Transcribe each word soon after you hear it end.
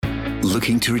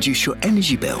Looking to reduce your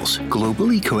energy bills?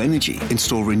 Global Eco Energy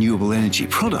install renewable energy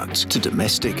products to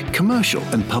domestic, commercial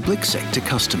and public sector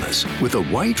customers. With a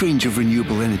wide range of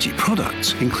renewable energy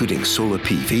products, including solar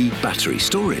PV, battery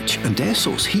storage and air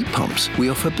source heat pumps, we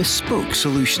offer bespoke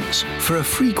solutions. For a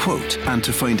free quote and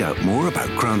to find out more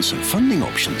about grants and funding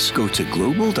options, go to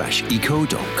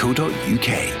global-eco.co.uk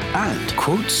and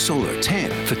quote Solar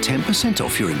 10 for 10%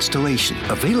 off your installation.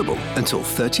 Available until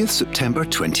 30th September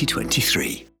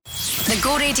 2023. The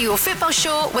Go Radio Football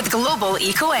Show with Global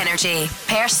Eco Energy.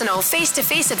 Personal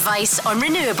face-to-face advice on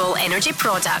renewable energy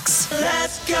products.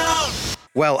 Let's go!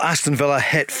 Well, Aston Villa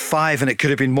hit 5 and it could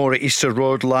have been more at Easter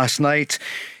Road last night.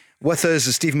 With us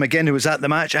is Stephen McGinn, who was at the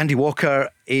match. Andy Walker,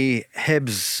 a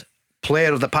Hibs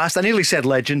player of the past. I nearly said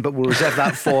legend, but we'll reserve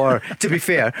that for, to be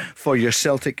fair, for your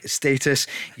Celtic status.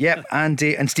 Yep,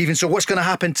 Andy and Stephen. So what's going to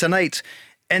happen tonight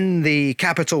in the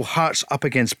capital? Hearts up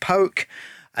against PAOK.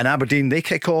 And Aberdeen, they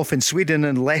kick off in Sweden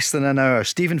in less than an hour.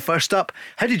 Stephen, first up,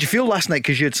 how did you feel last night?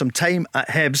 Because you had some time at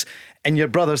Hibs and your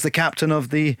brother's the captain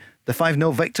of the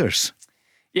 5-0 victors.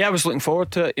 Yeah, I was looking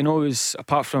forward to it. You know, it was,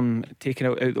 apart from taking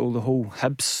out all the whole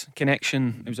Hibs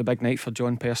connection, it was a big night for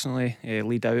John personally.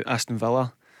 Lead out Aston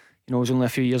Villa. You know, it was only a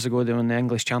few years ago they were in the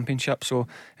English Championship, so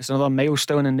it's another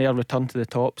milestone in their return to the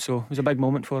top. So it was a big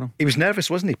moment for him. He was nervous,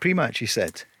 wasn't he, pre-match, he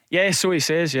said? Yeah, so he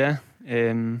says, yeah.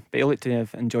 But he looked to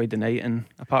have enjoyed the night, and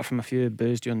apart from a few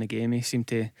boos during the game, he seemed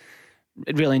to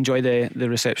really enjoy the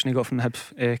reception he got from the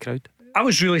Hibs crowd. I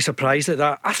was really surprised at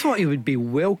that. I thought he would be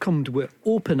welcomed with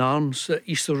open arms at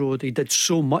Easter Road. He did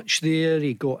so much there.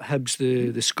 He got Hibs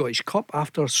the Scottish Cup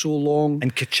after so long,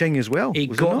 and Kaching as well. He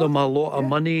got them a lot of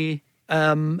money,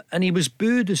 and he was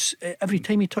booed every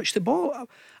time he touched the ball.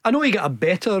 I know he got a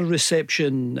better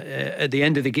reception at the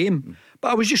end of the game, but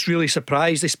I was just really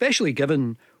surprised, especially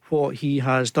given what he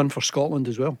has done for Scotland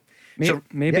as well.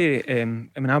 Maybe I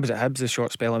mean, I was at Hibs the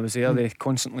short spell I was there. They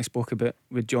constantly spoke about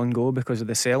would John go because of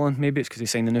the selling. Maybe it's because he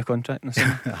signed a new contract in the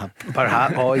summer.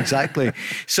 Perhaps. Oh, exactly.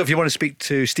 So if you want to speak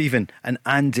to Stephen and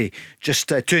Andy, just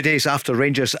 2 days after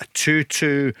Rangers, a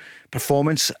 2-2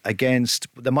 performance against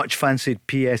the much fancied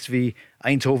PSV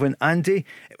Eindhoven. Andy,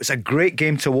 it was a great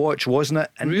game to watch, wasn't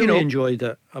it? And really enjoyed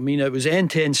it. I mean, it was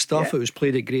end-to-end stuff. Yeah. It was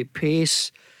played at great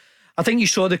pace. I think you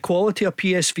saw the quality of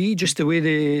PSV, just the way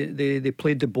they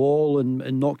played the ball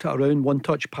and knocked it around, one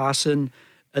touch passing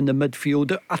in the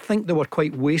midfield. I think they were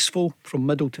quite wasteful from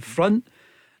middle to front.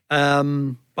 But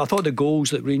I thought the goals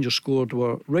that Rangers scored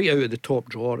were right out of the top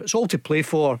drawer. It's all to play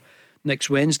for next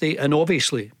Wednesday, and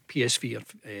obviously PSV are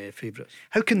favourites.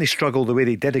 How can they struggle the way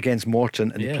they did against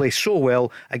Morton and play so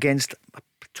well against a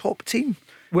top team?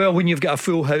 Well, when you've got a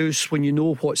full house, when you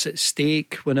know what's at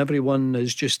stake, when everyone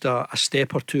is just a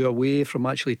step or two away from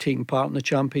actually taking part in the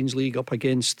Champions League up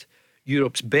against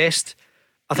Europe's best,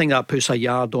 I think that puts a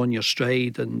yard on your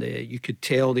stride, and you could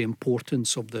tell the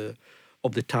importance of the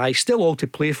tie. Still all to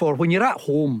play for. When you're at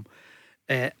home,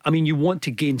 I mean, you want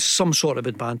to gain some sort of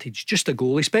advantage, just a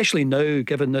goal, especially now,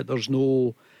 given that there's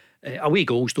no away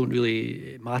goals don't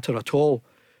really matter at all.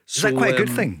 Is that quite a good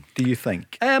thing, do you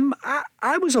think?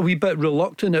 I was a wee bit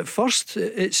reluctant at first.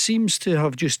 It seems to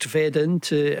have just fed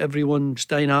into everyone's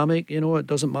dynamic. You know, it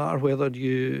doesn't matter whether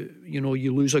you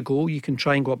lose a goal. You can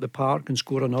try and go up the park and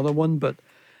score another one. But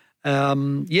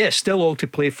still all to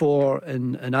play for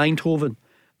in Eindhoven.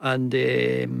 And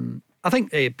I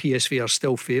think PSV are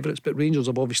still favourites, but Rangers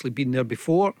have obviously been there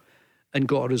before and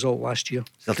got a result last year.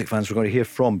 Celtic fans, we're going to hear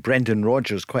from Brendan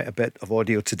Rodgers, quite a bit of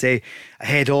audio today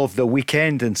ahead of the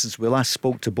weekend. And since we last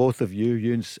spoke to both of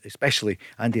you especially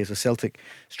Andy as a Celtic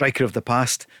striker of the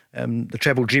past, the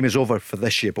treble dream is over for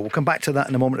this year, but we'll come back to that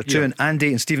in a moment or two. And Andy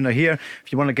and Stephen are here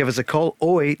if you want to give us a call.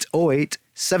 0808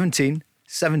 17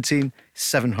 17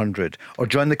 700, or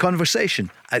join the conversation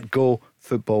at Go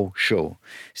Football Show.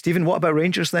 Stephen, what about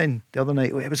Rangers then the other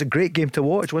night? It was a great game to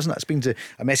watch, wasn't it? It's been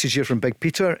a message here from Big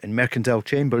Peter in Mercantile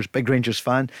Chambers, big Rangers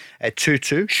fan.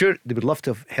 2-2. Sure, they would love to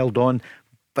have held on,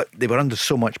 but they were under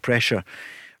so much pressure.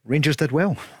 Rangers did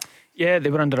well. Yeah,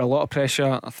 they were under a lot of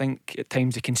pressure. I think at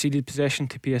times they conceded possession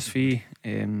to PSV,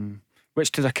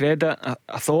 which to their credit,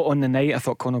 I thought on the night, I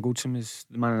thought Connor Goldson was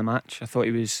the man of the match. I thought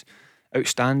he was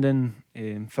outstanding.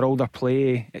 For all their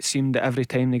play, it seemed that every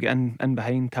time they get in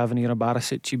behind Tavernier or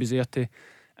Barisic, he was there to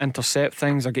intercept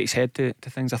things or get his head to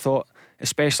things. I thought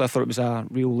it was a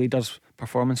real leader's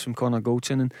performance from Connor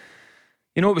Goldson. And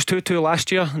you know, it was 2-2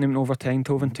 last year and they went over to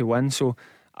Eindhoven to win, so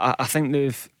I think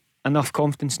they've enough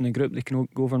confidence in the group they can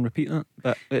go over and repeat that,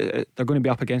 but they're going to be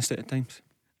up against it at times.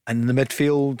 And in the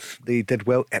midfield they did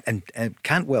well, and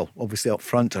Cantwell obviously up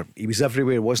front, he was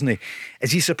everywhere, wasn't he?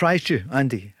 Has he surprised you,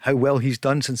 Andy, how well he's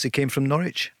done since he came from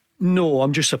Norwich? No,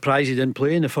 I'm just surprised he didn't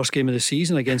play in the first game of the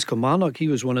season against Kilmarnock. He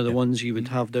was one of the ones you would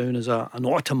have down as an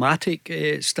automatic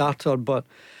starter. But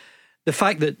the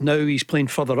fact that now he's playing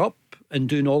further up and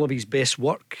doing all of his best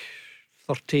work,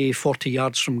 30, 40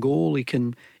 yards from goal, he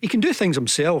can do things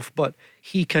himself, but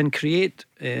he can create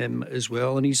as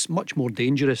well, and he's much more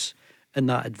dangerous in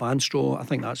that advanced role. I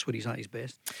think that's where he's at his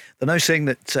best. They're now saying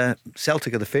that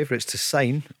Celtic are the favourites to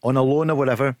sign on a loan or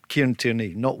whatever Kieran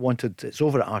Tierney. Not wanted. It's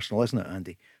over at Arsenal, isn't it,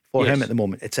 Andy? For him at the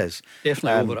moment, it is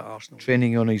definitely over at Arsenal,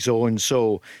 training on his own.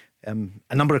 So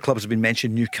a number of clubs have been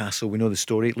mentioned. Newcastle, we know the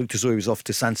story. It looked as though he was off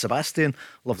to San Sebastian,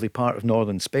 lovely part of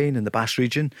northern Spain in the Basque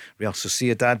region, Real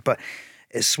Sociedad, but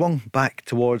it swung back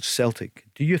towards Celtic.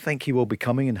 Do you think he will be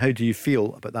coming, and how do you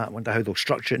feel about that? I wonder how they'll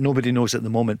structure it. Nobody knows at the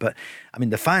moment, but I mean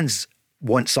the fans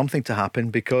want something to happen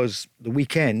because the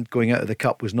weekend going out of the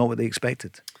Cup was not what they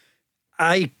expected.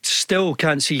 I still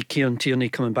can't see Kieran Tierney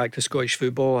coming back to Scottish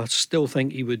football. I still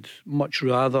think he would much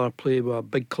rather play with a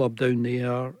big club down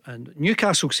there. And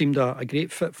Newcastle seemed a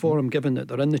great fit for him, given that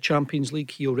they're in the Champions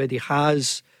League. He already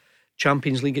has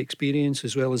Champions League experience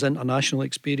as well as international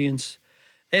experience.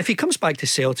 If he comes back to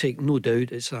Celtic, no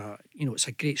doubt it's a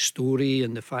great story,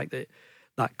 and the fact that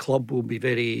that club will be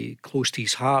very close to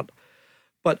his heart.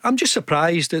 But I'm just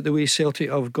surprised at the way Celtic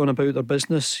have gone about their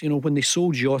business. When they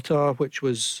sold Jota, which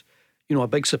was a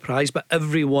big surprise, but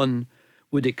everyone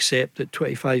would accept that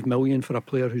 25 million for a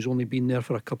player who's only been there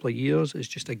for a couple of years is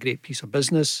just a great piece of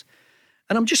business.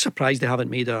 And I'm just surprised they haven't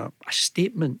made a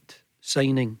statement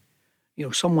signing,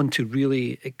 someone to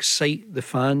really excite the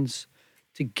fans,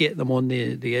 to get them on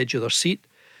the edge of their seat.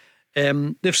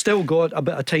 They've still got a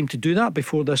bit of time to do that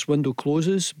before this window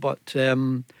closes, but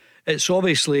it's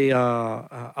obviously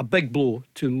a big blow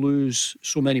to lose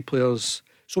so many players,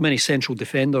 so many central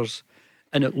defenders.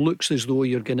 And it looks as though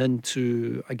you're going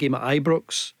into a game at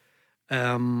Ibrox,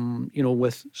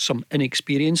 with some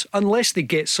inexperience. Unless they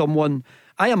get someone,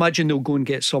 I imagine they'll go and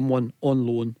get someone on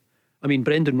loan. I mean,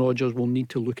 Brendan Rodgers will need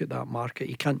to look at that market.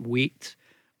 He can't wait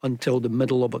until the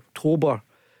middle of October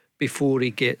before he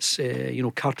gets,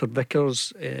 Carter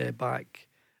Vickers back.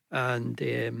 And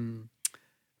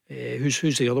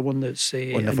who's the other one that's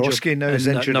Navrosky now is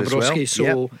injured as well.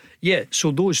 So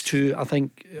so those two I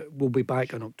think will be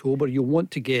back in October. You'll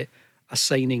want to get a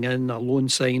signing in, a loan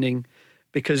signing,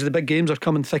 because the big games are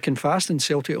coming thick and fast, and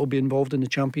Celtic will be involved in the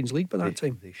Champions League by that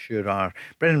time. They sure are.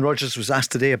 Brendan Rodgers was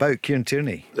asked today about Kieran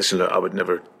Tierney. Listen, I would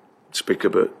never speak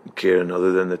about Kieran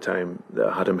other than the time that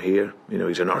I had him here.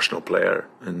 He's an Arsenal player,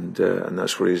 and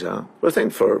that's where he's at. But I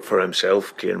think for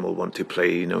himself, Kieran will want to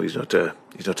play. He's not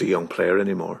a young player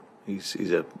anymore.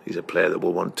 He's a player that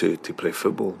will want to play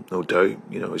football, no doubt.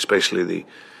 Especially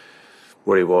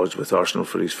where he was with Arsenal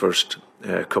for his first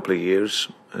couple of years,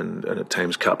 and at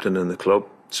times captain in the club.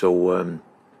 So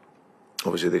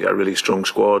obviously they got a really strong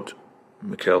squad.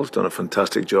 Mikel's done a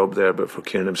fantastic job there, but for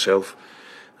Kieran himself,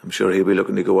 I'm sure he'll be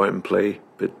looking to go out and play.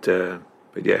 But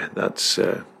yeah, that's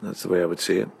the way I would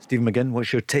see it. Stephen McGinn,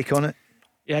 what's your take on it?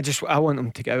 Yeah, I want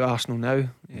him to get out of Arsenal now.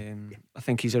 I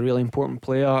think he's a really important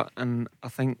player, and I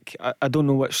think I don't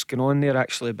know what's going on there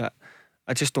actually, but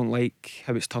I just don't like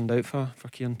how it's turned out for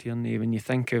Kieran Tierney. When you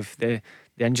think of the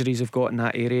injuries they've got in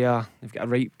that area, they've got a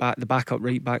right back, the backup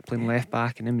right back playing left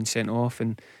back, and him being sent off,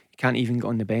 and he can't even get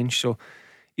on the bench. So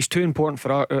he's too important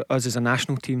for us as a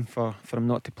national team for him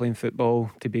not to play in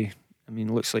football.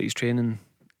 Looks like he's training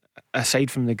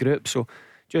aside from the group. So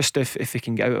just if he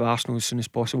can get out of Arsenal as soon as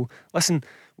possible. Listen,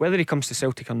 whether he comes to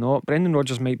Celtic or not, Brendan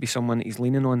Rodgers might be someone that he's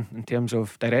leaning on in terms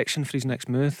of direction for his next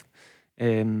move.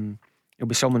 He'll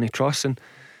be someone he trusts, and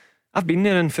I've been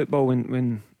there in football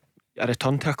when I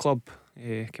returned to a club,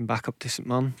 came back up to St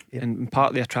Mirren, and part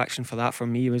of the attraction for that for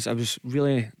me was I was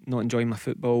really not enjoying my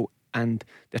football, and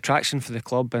the attraction for the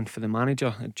club and for the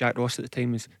manager, Jack Ross at the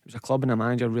time, was a club and a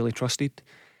manager really trusted.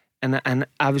 And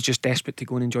I was just desperate to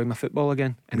go and enjoy my football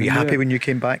again. And were you happy when you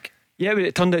came back? Yeah, but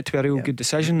it turned out to be a real good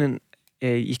decision. And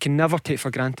you can never take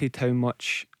for granted how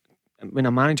much, when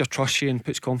a manager trusts you and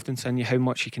puts confidence in you, how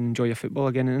much you can enjoy your football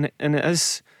again. And it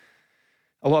is,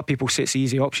 a lot of people say it's the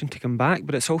easy option to come back,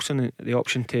 but it's also the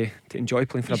option to enjoy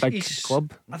playing for a big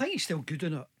club. I think he's still good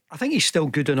enough. I think he's still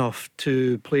good enough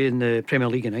to play in the Premier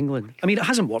League in England. I mean, it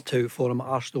hasn't worked out for him at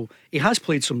Arsenal. He has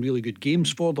played some really good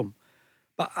games for them.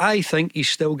 But I think he's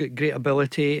still got great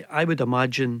ability. I would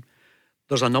imagine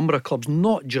there's a number of clubs,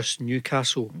 not just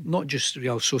Newcastle, not just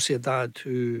Real Sociedad,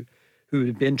 who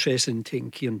would be interested in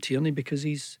taking Kieran Tierney, because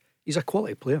he's a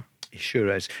quality player. He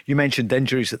sure is. You mentioned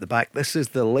injuries at the back. This is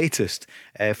the latest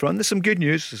front. There's some good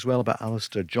news as well about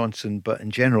Alistair Johnson, but in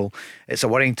general, it's a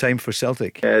worrying time for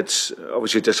Celtic. Yeah, it's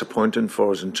obviously disappointing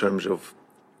for us in terms of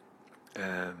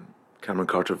Cameron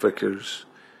Carter-Vickers,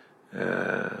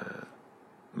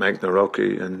 Mike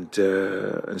Narocki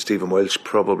and Stephen Welsh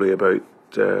probably about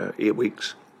 8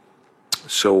 weeks.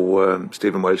 So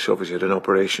Stephen Welsh obviously had an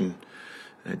operation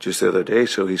just the other day,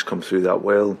 so he's come through that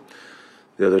well.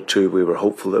 The other two, we were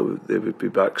hopeful that they would be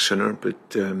back sooner,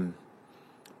 but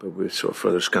with sort of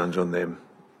further scans on them,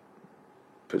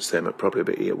 puts them at probably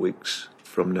about 8 weeks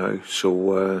from now.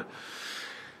 So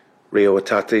Rio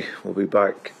Atati will be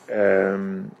back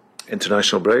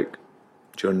international break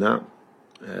during that.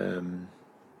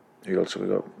 We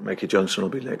got Mikey Johnson will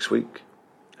be next week.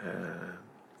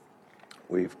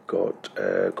 We've got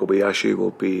Kobayashi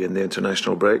will be in the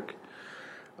international break,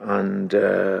 and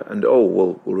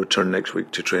we'll return next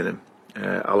week to training.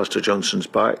 Alistair Johnson's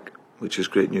back, which is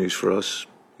great news for us.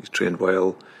 He's trained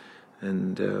well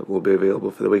and will be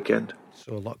available for the weekend.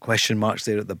 So a lot of question marks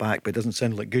there at the back, but it doesn't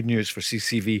sound like good news for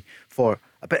CCV for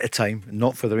a bit of time,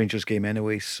 not for the Rangers game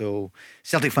anyway. So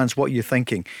Celtic fans, what are you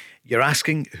thinking? You're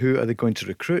asking who are they going to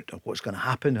recruit or what's going to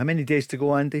happen? How many days to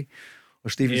go, Andy? Or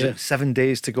Steve, is it 7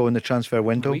 days to go in the transfer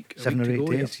window? A week 7 or 8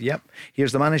 days? Yep.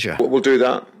 Here's the manager. We'll do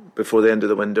that before the end of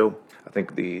the window. I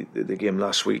think the game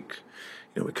last week,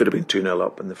 we could have been 2-0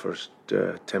 up in the first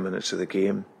 10 minutes of the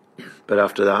game. But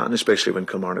after that, and especially when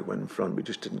Kilmarnock went in front, we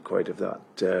just didn't quite have that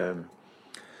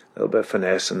little bit of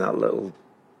finesse and that little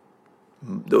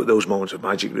those moments of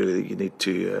magic really that you need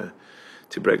to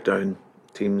break down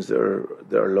teams that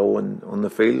are low on the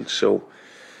field. So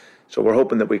we're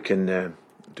hoping that we can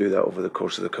do that over the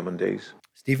course of the coming days.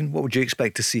 Stephen, what would you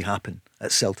expect to see happen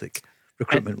at Celtic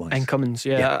recruitment wise? Incomings,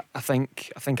 yeah. I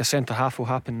think a centre half will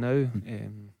happen now. I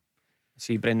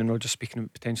see Brendan Rodgers speaking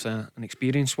about potentially an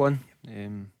experienced one.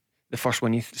 The first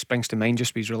one he springs to mind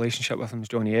just with his relationship with him is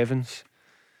Johnny Evans.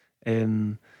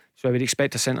 So I would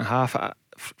expect a centre half.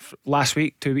 Last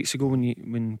week, 2 weeks ago,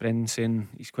 when Brendan's saying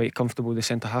he's quite comfortable with the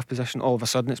centre half position, all of a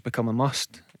sudden it's become a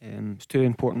must. It's too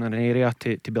important an area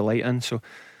to be light in. So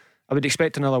I would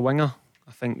expect another winger.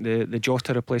 I think the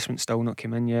Jota replacement's still not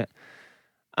come in yet.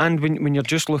 And when you're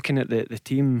just looking at the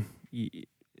team,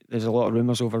 there's a lot of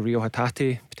rumours over Rio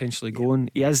Hatate potentially going.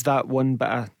 He is that one,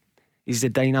 but he's the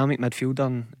dynamic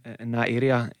midfielder in that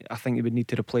area. I think they would need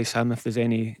to replace him if there's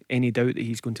any doubt that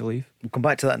he's going to leave. We'll come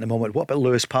back to that in a moment. What about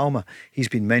Lewis Palmer? He's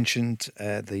been mentioned,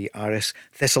 the RS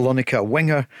Thessalonica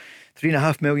winger,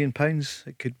 £3.5 million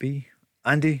it could be.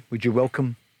 Andy, would you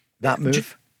welcome that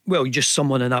move? Well, just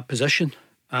someone in that position,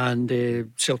 and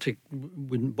Celtic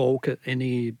wouldn't balk at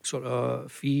any sort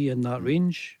of fee in that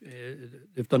range.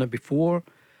 They've done it before.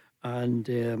 And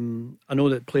I know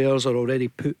that players are already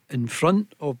put in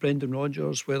front of Brendan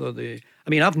Rodgers.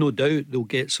 I've no doubt they'll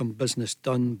get some business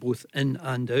done both in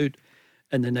and out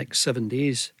in the next 7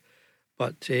 days.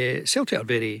 But Celtic are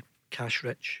very cash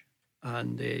rich,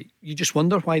 and you just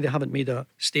wonder why they haven't made a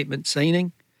statement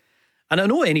signing. And I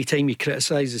know any time you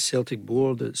criticise the Celtic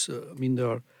board,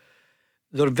 they're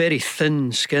very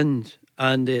thin-skinned.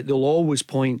 And they'll always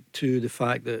point to the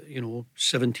fact that,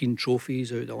 17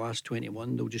 trophies out of the last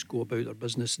 21, they'll just go about their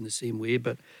business in the same way.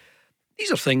 But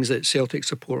these are things that Celtic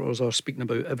supporters are speaking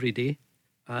about every day.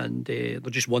 And they're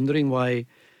just wondering why,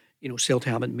 Celtic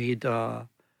haven't made a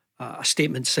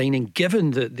statement signing,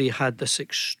 given that they had this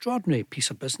extraordinary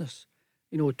piece of business.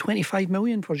 25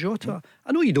 million for Jota.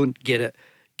 I know you don't get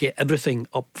everything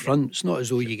up front. It's not as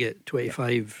though you get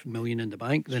 25 million in the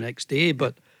bank the next day,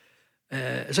 but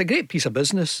it's a great piece of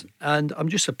business, and I'm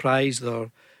just surprised we're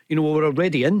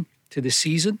already into the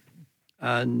season,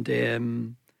 and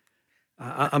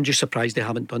I'm just surprised they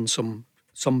haven't done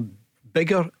some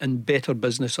bigger and better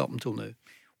business up until now.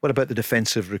 What about the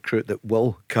defensive recruit that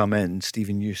will come in?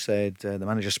 Stephen, you said the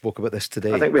manager spoke about this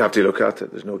today. I think we have to look at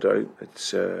it, there's no doubt.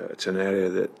 It's an area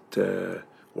that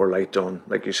we're light on.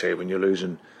 Like you say, when you're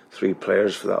losing 3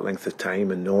 players for that length of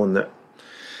time and knowing that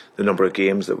the number of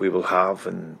games that we will have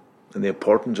and the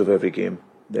importance of every game,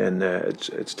 then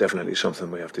it's definitely something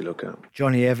we have to look at.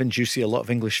 Johnny Evans, you see a lot of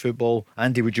English football.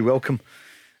 Andy, would you welcome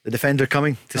the defender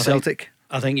coming to Celtic?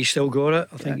 I think he's still got it.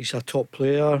 I think he's a top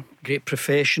player, great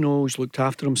professional. He's looked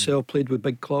after himself, played with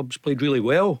big clubs, played really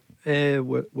well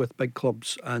with big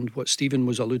clubs. And what Stephen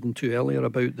was alluding to earlier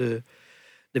about the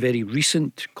very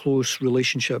recent close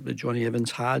relationship that Johnny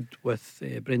Evans had with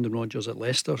Brendan Rodgers at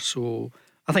Leicester. So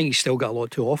I think he's still got a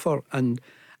lot to offer, and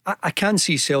I can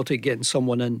see Celtic getting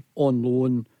someone in on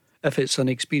loan. If it's an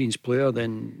experienced player,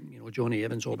 then Johnny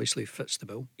Evans obviously fits the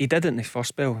bill. He did it in his first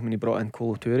spell when he brought in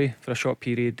Kolo Toure for a short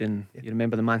period, and you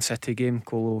remember the Man City game,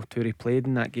 Kolo Toure played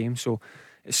in that game, so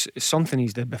it's something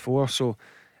he's did before. So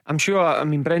I'm sure,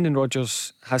 Brendan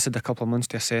Rodgers has had a couple of months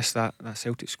to assess that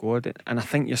Celtic squad, and I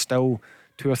think you're still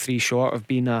 2 or 3 short of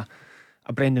being a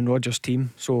Brendan Rodgers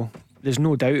team. So there's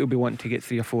no doubt he'll be wanting to get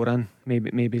 3 or 4 in,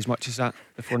 maybe as much as that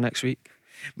before next week.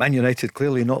 Man United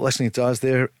clearly not listening to us.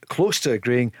 They're close to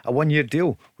agreeing a 1-year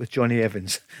deal with Johnny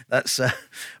Evans. That's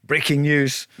breaking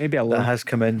news. Maybe a loan that has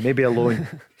come in. Maybe a loan.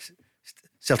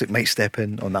 Celtic might step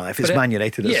in on that if it's Man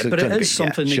United. Yeah, but it is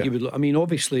something that you would. I mean,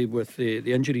 obviously with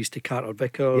the injuries to Carter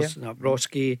Vickers and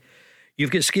Nabrowski,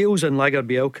 you've got Scales and Lager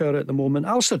Bielka at the moment.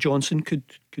 Alistair Johnson could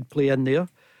play in there,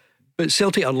 but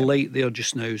Celtic are light there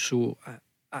just now. So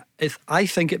I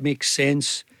think it makes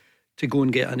sense to go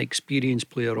and get an experienced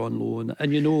player on loan,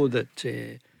 and you know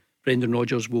that Brendan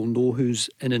Rodgers will know who's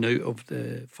in and out of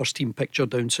the first team picture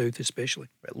down south especially.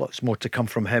 Lots more to come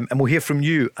from him, and we'll hear from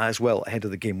you as well ahead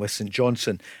of the game with St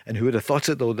Johnstone. And who would have thought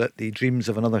it though, that the dreams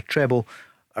of another treble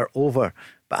are over.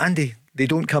 But Andy, they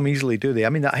don't come easily, do they? I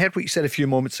mean, I heard what you said a few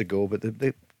moments ago, but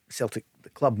the Celtic, the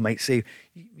club might say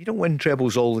you don't win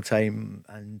trebles all the time,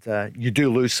 and you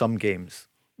do lose some games.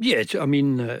 Yeah, I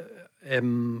mean,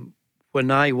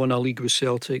 when I won a league with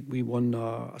Celtic, we won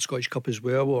a Scottish Cup as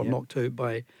well. We were knocked out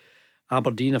by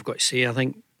Aberdeen. I've got to say, I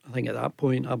think at that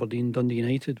point Aberdeen, Dundee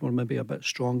United were maybe a bit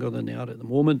stronger than they are at the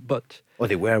moment. But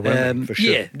they were, weren't they? For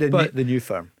sure. Yeah, the new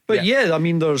firm. But I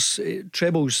mean, there's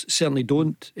trebles certainly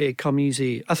don't come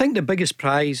easy. I think the biggest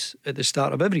prize at the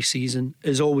start of every season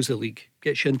is always the league.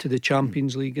 Gets you into the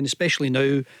Champions League, and especially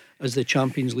now as the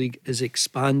Champions League is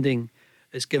expanding,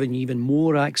 it's giving you even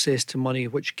more access to money,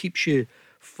 which keeps you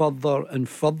further and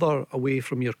further away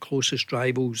from your closest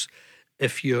rivals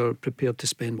if you're prepared to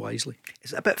spend wisely.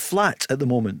 Is it a bit flat at the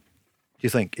moment, do you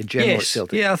think, in general at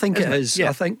Celtic? Yeah, I think it is. Yeah.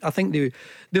 I think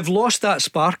they've lost that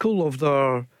sparkle of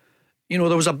their, there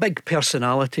was a big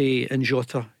personality in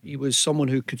Jota. He was someone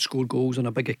who could score goals on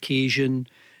a big occasion.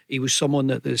 He was someone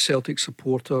that the Celtic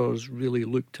supporters really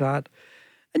looked at.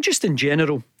 And just in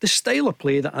general, the style of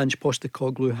play that Ange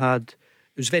Postecoglou had,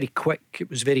 it was very quick, it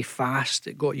was very fast,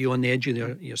 it got you on the edge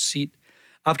of your seat.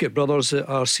 I've got brothers that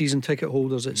are season ticket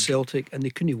holders at Celtic, and they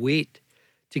couldn't wait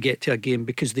to get to a game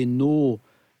because they know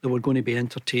they were going to be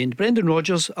entertained. Brendan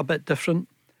Rodgers, a bit different,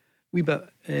 wee bit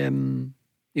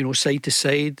side to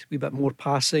side, wee bit more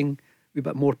passing, wee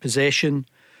bit more possession,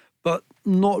 but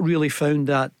not really found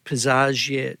that pizzazz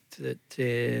yet that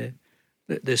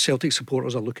the Celtic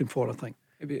supporters are looking for, I think.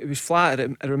 It was flat.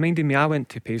 It reminded me, I went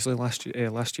to Paisley last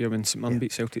year when St Mirren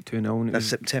beat Celtic 2-0. That's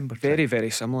September. Very,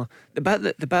 very similar. The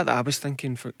bit that I was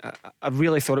thinking, I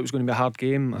really thought it was going to be a hard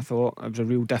game. I thought it was a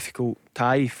real difficult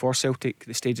tie for Celtic,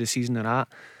 the stage of the season they're at.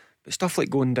 But stuff like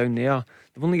going down there,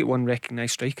 they've only got one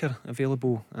recognised striker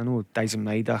available. I know Dyson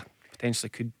Maida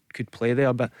potentially could play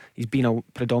there, but he's been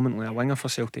predominantly a winger for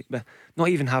Celtic. But not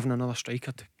even having another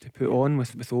striker to put on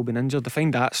with Owen injured, I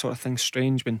find that sort of thing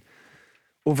strange when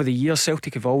over the years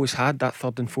Celtic have always had that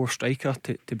third and fourth striker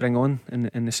to bring on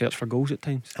in the search for goals at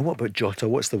times. And what about Jota?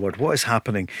 What's the word? What is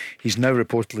happening? He's now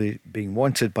reportedly being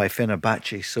wanted by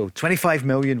Fenerbahce. So 25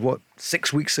 million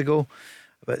 6 weeks ago,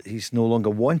 but he's no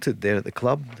longer wanted there at the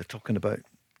club. They're talking about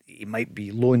he might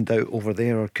be loaned out over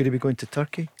there, or could he be going to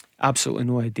Turkey? Absolutely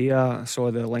no idea. I saw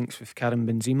the links with Karim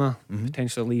Benzema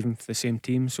potentially leaving for the same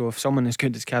team. So if someone as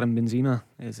good as Karim Benzema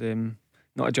is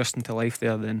not adjusting to life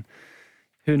there, then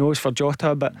who knows for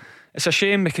Jota. But it's a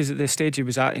shame because at the stage he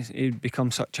was at, he'd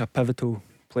become such a pivotal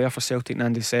player for Celtic, and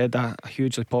Andy said a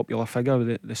hugely popular figure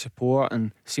with the support,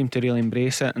 and seemed to really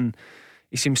embrace it. And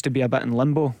he seems to be a bit in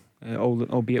limbo,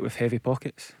 albeit with heavy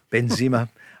pockets. Benzema.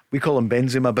 We call him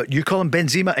Benzema, but you call him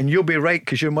Benzema, and you'll be right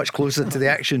because you're much closer to the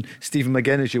action, Stephen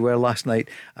McGinn, as you were last night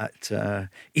at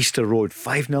Easter Road.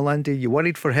 5-0, Andy. You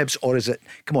worried for Hibs, or is it?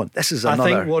 Come on, this is another.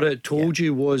 I think what it told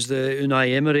you was that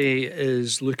Unai Emery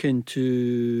is looking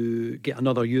to get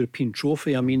another European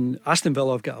trophy. I mean, Aston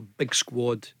Villa have got a big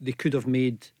squad. They could have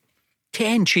made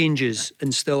 10 changes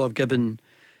and still have given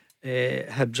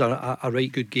Hibs a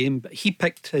right good game. But he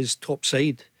picked his top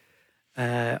side.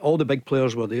 All the big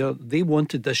players were there. They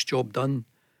wanted this job done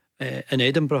in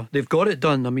Edinburgh. They've got it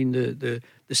done. I mean, the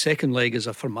second leg is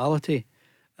a formality,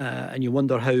 and you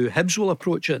wonder how Hibs will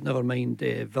approach it, never mind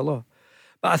Villa.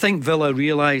 But I think Villa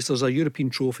realise there's a European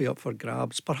trophy up for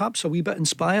grabs, perhaps a wee bit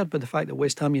inspired by the fact that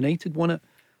West Ham United won it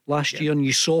last year, and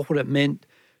you saw what it meant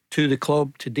to the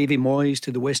club, to Davy Moyes,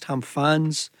 to the West Ham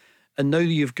fans. And now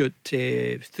you've got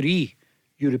 3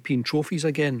 European trophies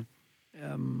again.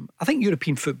 I think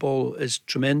European football is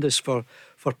tremendous for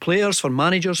players, for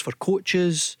managers, for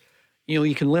coaches.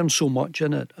 You can learn so much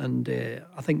in it, and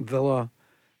I think Villa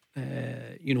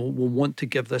will want to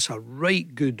give this a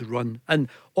right good run. And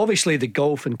obviously the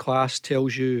gulf in class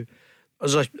tells you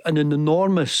there's an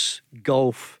enormous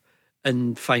gulf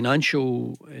in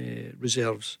financial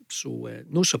reserves, so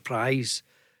no surprise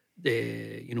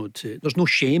there's no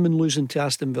shame in losing to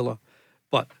Aston Villa,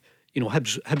 but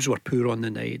Hibs were poor on the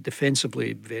night,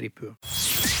 defensively very poor.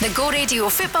 The Go Radio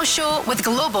Football Show with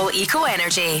Global Eco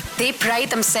Energy. They pride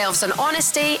themselves on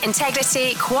honesty,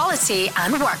 integrity, quality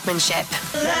and workmanship.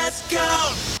 Let's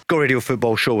go! Go Radio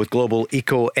Football Show with Global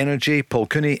Eco Energy. Paul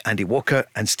Cooney, Andy Walker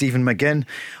and Stephen McGinn.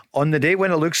 On the day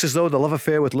when it looks as though the love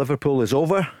affair with Liverpool is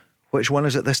over, which one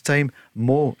is it this time?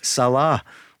 Mo Salah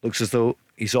looks as though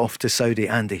he's off to Saudi.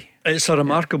 Andy, it's a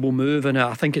remarkable move, and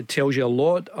I think it tells you a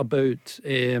lot about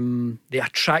the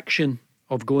attraction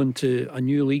of going to a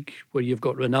new league where you've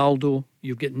got Ronaldo,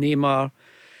 you've got Neymar,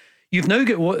 you've now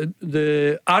got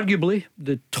arguably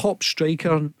the top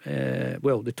striker,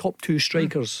 the top two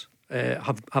strikers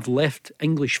have left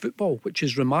English football, which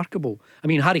is remarkable. I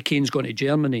mean, Harry Kane's gone to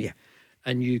Germany,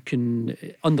 and you can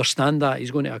understand that.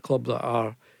 He's going to a club that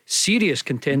are serious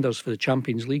contenders for the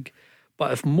Champions League.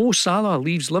 But if Mo Salah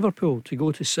leaves Liverpool to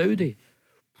go to Saudi,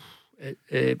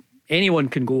 anyone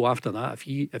can go after that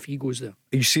if he goes there.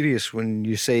 Are you serious when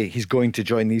you say he's going to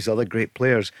join these other great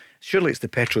players? Surely it's the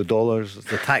petrodollars, it's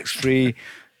the tax-free,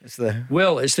 it's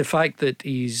the fact that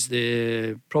he's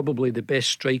probably the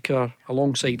best striker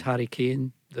alongside Harry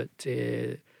Kane, that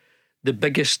the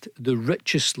biggest, the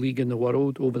richest league in the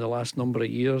world over the last number of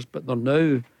years, but they're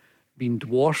now being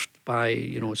dwarfed by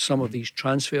some of these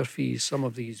transfer fees, some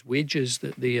of these wages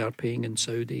that they are paying in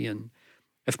Saudi. And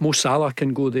if Mo Salah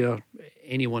can go there,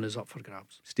 anyone is up for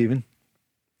grabs. Stephen?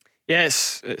 Yeah,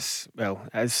 it's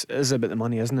about the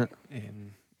money, isn't it?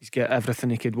 He's got everything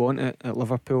he could want at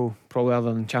Liverpool, probably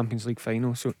other than Champions League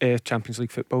final, Champions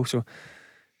League football. So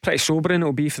pretty sobering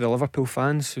it'll be for the Liverpool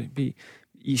fans.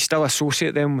 You still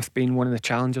associate them with being one of the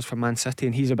challengers for Man City,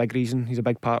 and he's a big reason. He's a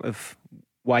big part of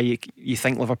why you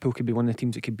think Liverpool could be one of the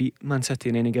teams that could beat Man City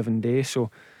on any given day.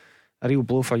 So a real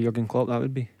blow for Jurgen Klopp, that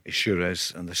would be. It sure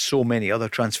is. And there's so many other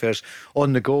transfers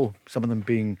on the go, some of them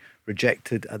being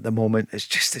rejected at the moment. It's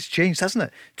changed, hasn't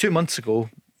it? 2 months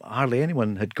ago hardly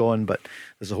anyone had gone, but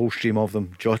there's a whole stream of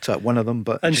them. Jota, one of them,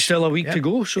 and still a week to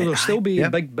go, so there'll still be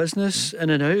big business in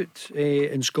and out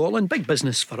in Scotland. Big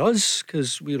business for us,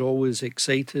 because we're always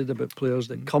excited about players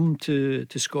that come to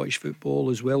Scottish football,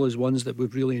 as well as ones that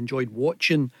we've really enjoyed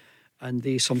watching, and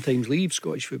they sometimes leave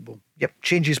Scottish football.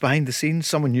 Changes behind the scenes.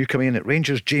 Someone new coming in at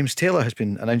Rangers. James Taylor has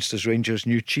been announced as Rangers'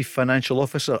 new Chief Financial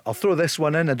Officer. I'll throw this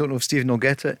one in. I don't know if Stephen will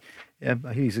get it.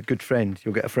 He's a good friend.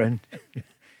 You'll get a friend.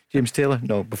 James Taylor?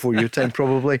 No, before your time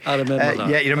probably. I remember that.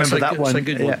 Yeah, you remember that one. That's a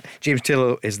good one. James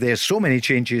Taylor is there. So many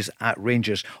changes at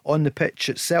Rangers. On the pitch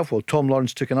itself, well, Tom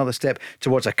Lawrence took another step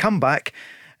towards a comeback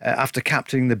after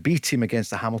captaining the B team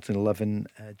against the Hamilton 11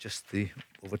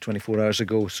 over 24 hours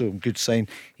ago. So good sign.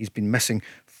 He's been missing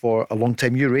for a long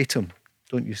time. You rate him,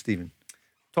 don't you, Stephen?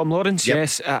 Tom Lawrence,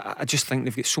 yes. I just think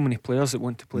they've got so many players that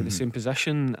want to play the same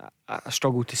position. I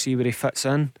struggle to see where he fits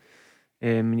in.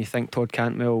 When you think Todd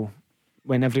Cantwell,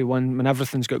 when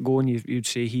everything's got going, you'd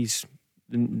say he's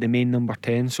the main number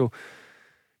 10. So,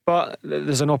 but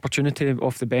there's an opportunity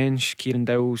off the bench. Kieran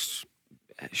Dowles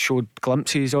showed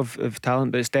glimpses of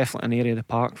talent, but it's definitely an area of the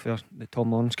park where the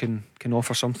Tom Lawrence can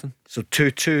offer something. So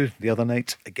 2-2 the other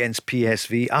night against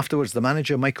PSV. Afterwards, the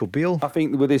manager Michael Beale. I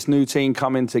think with this new team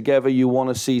coming together, you want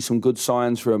to see some good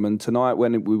signs from them. And tonight,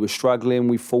 when we were struggling,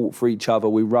 we fought for each other,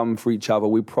 we run for each other,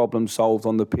 we problem solved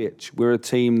on the pitch. We're a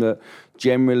team that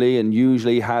generally and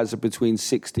usually has between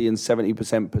 60 and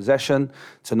 70% possession.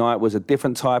 Tonight was a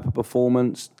different type of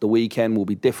performance. The weekend will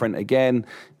be different again.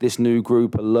 This new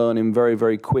group are learning very,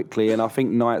 very quickly, and I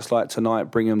think nights like tonight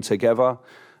bring them together.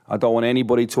 I don't want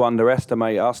anybody to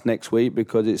underestimate us next week,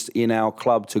 because it's in our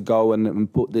club to go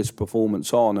and put this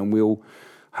performance on, and we'll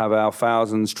have our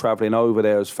thousands travelling over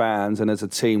there as fans, and as a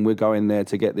team we're going there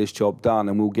to get this job done,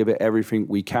 and we'll give it everything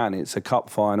we can. It's a cup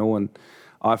final, and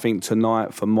I think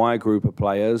tonight, for my group of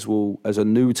players, as a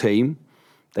new team,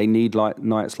 they need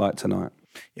nights like tonight.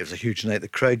 It was a huge night. The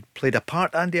crowd played a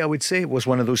part, Andy, I would say. It was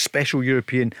one of those special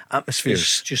European atmospheres.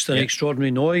 It's just an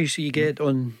extraordinary noise you get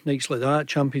on nights like that.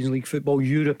 Champions League football,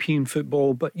 European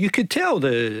football. But you could tell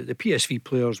the PSV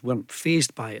players weren't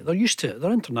fazed by it. They're used to it.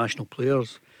 They're international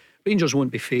players. Rangers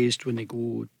won't be fazed when they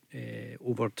go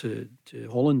over to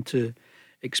Holland to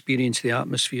experience the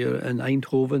atmosphere in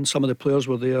Eindhoven. Some of the players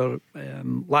were there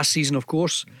last season, of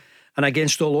course, and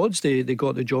against all odds they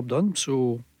got the job done.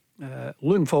 So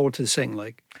looking forward to the second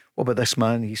leg. What about this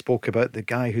man? He spoke about the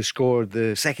guy who scored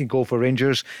the second goal for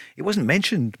Rangers. He wasn't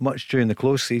mentioned much during the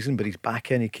close season, but he's back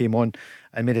in. He came on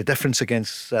and made a difference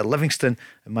against Livingston.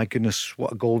 And my goodness,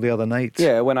 what a goal the other night.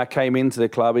 Yeah, when I came into the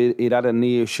club, he'd had a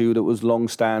knee issue that was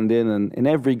long-standing. And in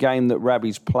every game that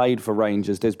Rabbi's played for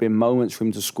Rangers, there's been moments for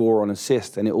him to score on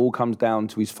assist. And it all comes down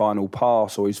to his final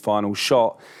pass or his final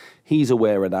shot. he's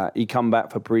aware of that. He come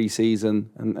back for pre-season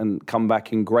and come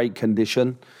back in great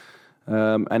condition.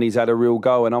 And he's had a real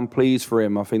go, and I'm pleased for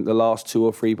him. I think the last 2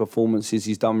 or 3 performances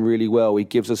he's done really well. He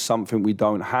gives us something we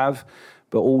don't have,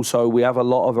 but also we have a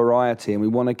lot of variety, and we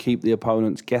want to keep the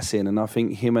opponents guessing. And I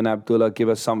think him and Abdullah give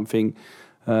us something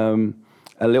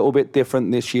a little bit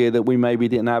different this year that we maybe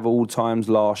didn't have all times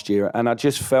last year. And I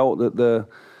just felt that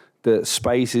the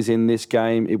spaces in this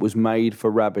game, it was made for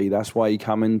Rabbi. That's why he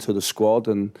come into the squad,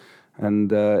 and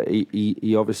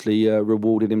he obviously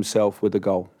rewarded himself with the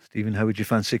goal. Stephen, how would you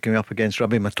fancy coming up against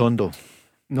Rabbi Matondo?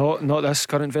 Not this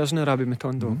current version of Rabbi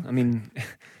Matondo. I mean,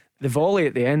 the volley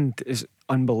at the end is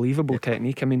unbelievable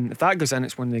technique. I mean, if that goes in,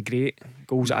 it's one of the great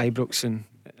goals at Ibrox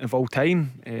of all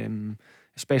time,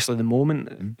 especially the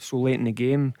moment, so late in the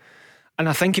game. And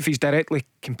I think if he's directly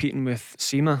competing with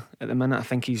Sima at the minute, I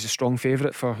think he's a strong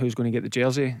favourite for who's going to get the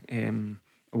jersey.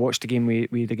 I watched the game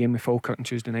with Falkirk on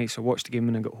Tuesday night, so I watched the game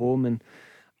when I got home, and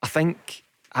I think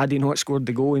had he not scored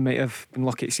the goal, he might have been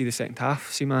lucky to see the second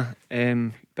half, Sima.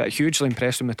 But hugely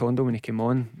impressed with Matondo when he came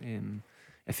on.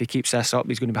 If he keeps this up,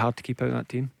 he's going to be hard to keep out of that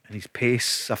team. And his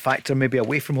pace, a factor maybe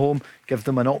away from home, give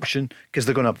them an option, because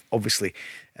they're going to obviously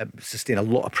sustain a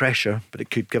lot of pressure, but it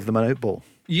could give them an outball.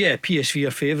 Yeah, PSV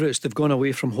are favourites. They've gone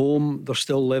away from home. They're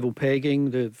still level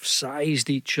pegging. They've sized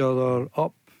each other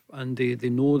up, and they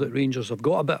know that Rangers have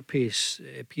got a bit of pace.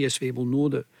 PSV will know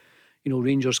that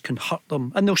Rangers can hurt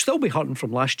them, and they'll still be hurting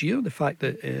from last year, the fact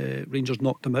that Rangers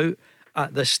knocked them out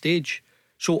at this stage.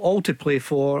 So all to play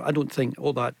for. I don't think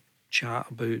all that chat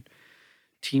about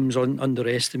teams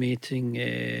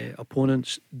underestimating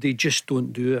opponents, they just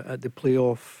don't do it at the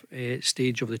playoff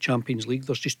stage of the Champions League.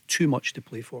 There's just too much to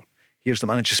play for. Here's the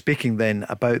manager speaking then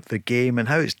about the game and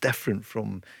how it's different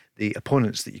from the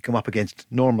opponents that you come up against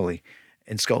normally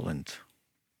in Scotland.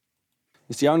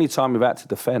 It's the only time we've had to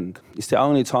defend. It's the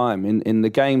only time in the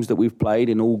games that we've played,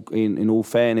 in all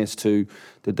fairness to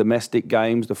the domestic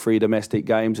games, the 3 domestic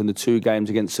games and the 2 games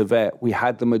against Servette, we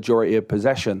had the majority of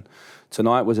possession.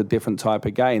 Tonight was a different type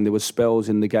of game. There were spells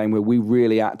in the game where we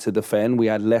really had to defend. We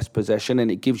had less possession, and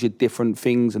it gives you different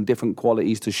things and different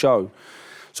qualities to show.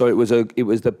 So it was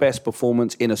the best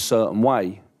performance in a certain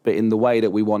way. But in the way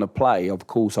that we want to play, of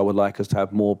course, I would like us to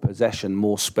have more possession,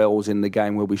 more spells in the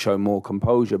game where we show more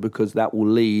composure, because that will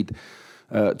lead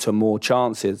to more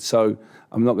chances. So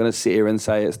I'm not going to sit here and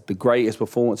say it's the greatest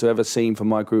performance I've ever seen from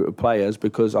my group of players,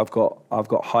 because I've got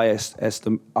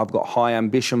high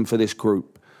ambition for this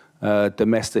group,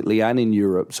 domestically and in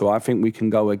Europe. So I think we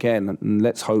can go again, and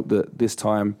let's hope that this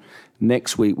time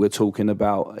next week we're talking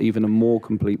about even a more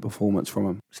complete performance from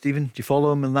them. Stephen, do you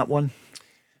follow him in that one?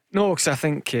 No, because I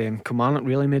think Kilmarnock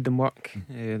really made them work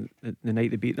the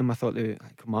night they beat them. I thought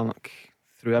Kilmarnock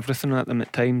threw everything at them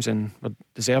at times and were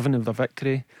deserving of their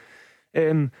victory.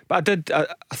 But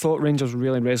I thought Rangers were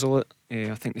really resolute.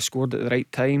 I think they scored at the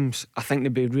right times. I think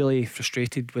they'd be really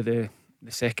frustrated with the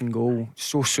second goal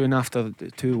so soon after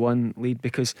the 2-1 lead,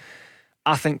 because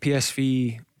I think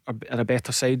PSV are a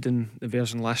better side than the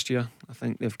version last year. I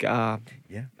think they've got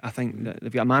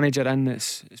a manager in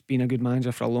that's been a good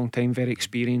manager for a long time, very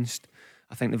experienced.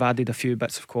 I think they've added a few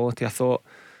bits of quality. I thought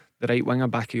the right winger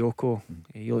Bakayoko,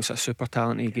 he looks a super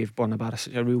talent. He gave Borna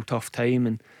Barisic a real tough time,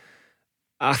 and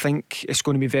I think it's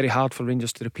going to be very hard for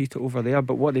Rangers to repeat it over there.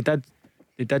 But what they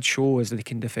did show is that they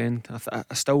can defend.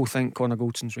 I still think Connor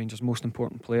Goldson's Rangers' most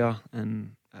important player,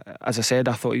 and as I said,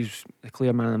 I thought he was the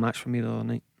clear man of the match for me the other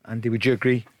night. Andy, would you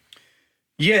agree?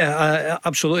 Yeah,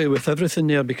 absolutely, with everything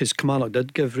there, because Kilmarnock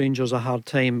did give Rangers a hard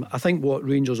time. I think what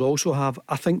Rangers also have,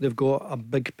 I think they've got a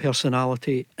big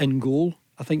personality in goal.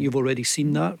 I think you've already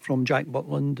seen that from Jack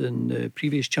Butland in the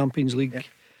previous Champions League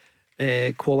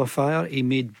qualifier. He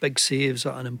made big saves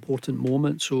at an important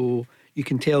moment, so you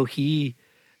can tell he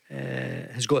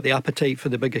has got the appetite for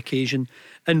the big occasion.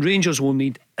 And Rangers will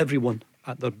need everyone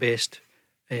at their best,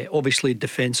 obviously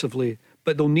defensively,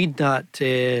 but they'll need that.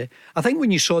 I think when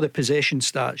you saw the possession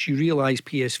stats, you realise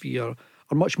PSV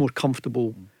are much more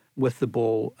comfortable with the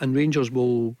ball, and Rangers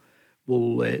will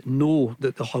know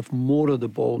that they'll have more of the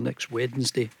ball next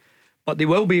Wednesday. But they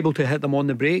will be able to hit them on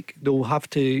the break. They'll have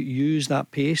to use that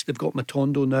pace. They've got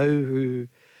Matondo now, who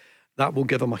that will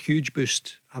give them a huge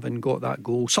boost, having got that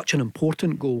goal, such an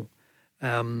important goal.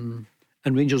 And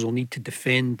Rangers will need to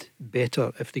defend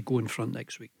better if they go in front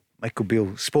next week. Michael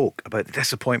Beale spoke about the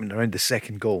disappointment around the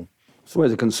second goal. It's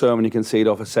always a concern when you concede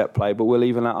off a set play, but we'll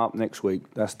even that up next week.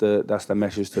 That's the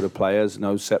message to the players.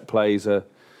 Set plays are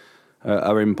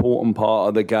an important part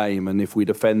of the game, and if we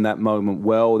defend that moment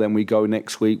well, then we go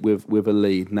next week with a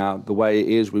lead. Now, the way it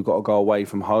is, we've got to go away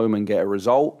from home and get a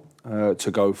result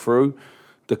to go through.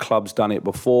 The club's done it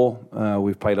before.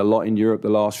 We've played a lot in Europe the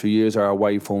last few years. Our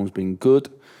away form's been good.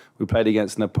 We played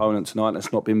against an opponent tonight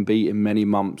that's not been beat in many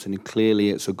months, and clearly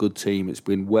it's a good team. It's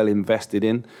been well invested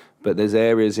in, but there's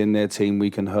areas in their team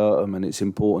we can hurt them, and it's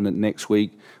important that next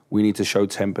week we need to show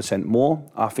 10% more.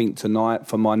 I think tonight,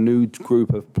 for my new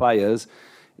group of players,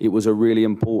 it was a really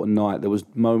important night. There was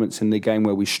moments in the game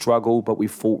where we struggled, but we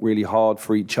fought really hard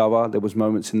for each other. There was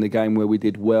moments in the game where we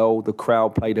did well. The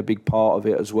crowd played a big part of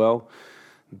it as well.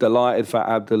 Delighted for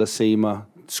Abdullah Sima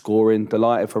scoring.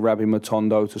 Delighted for Rabbi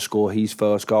Matondo to score his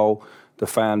first goal. The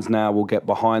fans now will get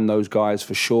behind those guys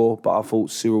for sure. But I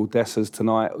thought Cyril Dessers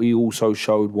tonight, he also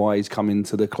showed why he's come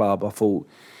into the club. I thought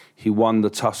he won the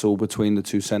tussle between the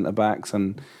two centre-backs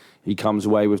and he comes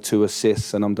away with 2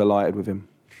 assists, and I'm delighted with him.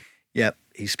 Yeah,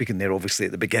 he's speaking there obviously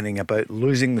at the beginning about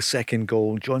losing the second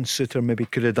goal. John Souttar maybe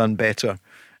could have done better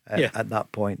at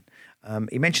that point.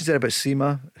 He mentions there about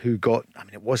Sima, who got,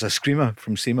 it was a screamer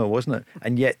from Sima, wasn't it?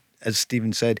 And yet, as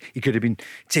Stephen said, he could have been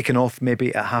taken off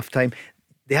maybe at half-time.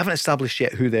 They haven't established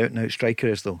yet who the out-and-out striker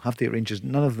is, though, have they, Rangers?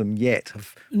 None of them yet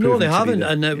have. No, they haven't,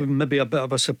 and it would maybe a bit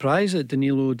of a surprise that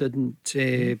Danilo didn't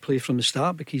play from the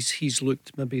start, because he's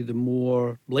looked maybe the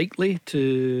more likely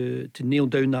to nail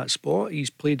down that spot.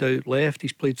 He's played out left,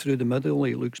 he's played through the middle,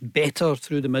 he looks better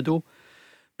through the middle.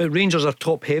 But Rangers are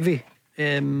top-heavy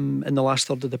in the last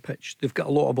third of the pitch. They've got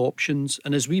a lot of options,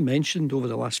 and as we mentioned over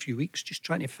the last few weeks, just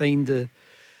trying to find the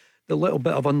little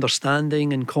bit of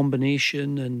understanding and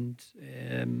combination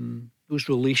and those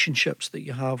relationships that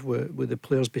you have with the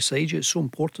players beside you. It's so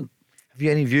important. Have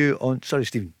you any view on... Sorry,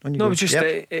 Stephen. No, it was just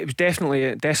it was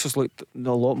definitely... Dessers looked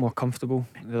a lot more comfortable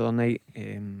the other night.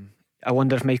 I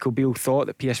wonder if Michael Beale thought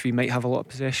that PSV might have a lot of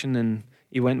possession, and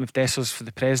he went with Dessers for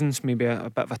the presence, maybe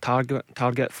a bit of a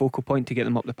target focal point to get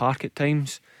them up the park at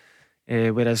times.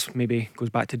 Whereas maybe goes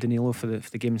back to Danilo for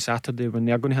the game on Saturday when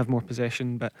they are going to have more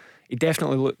possession. But he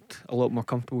definitely looked a lot more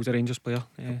comfortable as a Rangers player,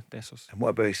 Dessers. And what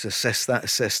about his assist? That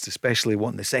assist, especially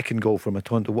wanting the second goal from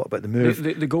Matondo. What about the move?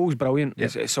 The goal's brilliant.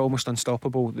 Yep. It's almost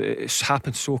unstoppable. It's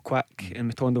happened so quick,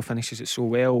 and Matondo finishes it so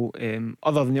well.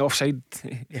 Other than the offside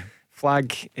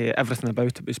flag, everything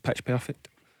about it was pitch perfect.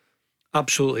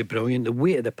 Absolutely brilliant. The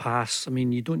weight of the pass,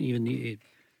 you don't even need to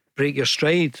break your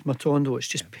stride, Matondo. It's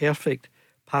just perfect.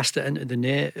 Passed it into the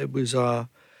net. It was a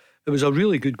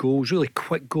really good goal. It was a really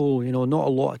quick goal. Not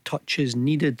a lot of touches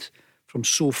needed from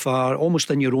so far, almost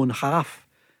in your own half.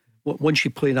 Once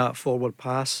you play that forward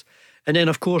pass, and then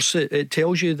of course it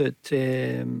tells you that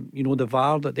the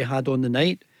VAR that they had on the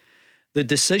night, the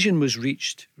decision was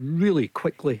reached really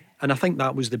quickly, and I think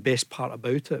that was the best part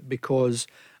about it, because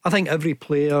I think every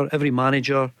player, every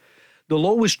manager, they'll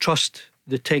always trust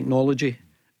the technology.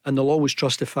 And they'll always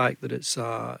trust the fact that it's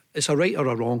a right or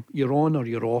a wrong. You're on or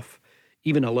you're off,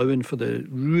 even allowing for the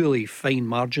really fine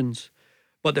margins.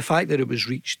 But the fact that it was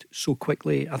reached so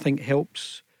quickly, I think,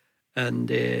 helps. And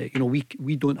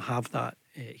we don't have that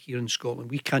here in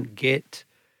Scotland. We can't get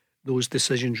those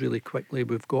decisions really quickly.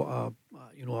 We've got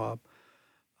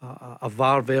a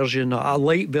VAR version, a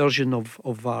light version of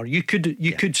VAR. You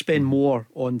could spend more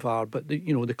on VAR, but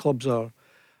the clubs are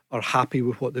happy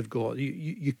with what they've got.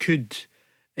 You could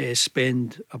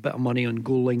spend a bit of money on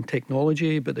goal line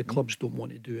technology, but the clubs don't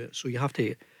want to do it, so you have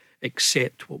to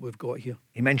accept what we've got here.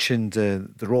 He mentioned the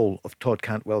role of Todd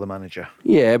Cantwell, the manager.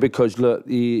 Yeah, because look,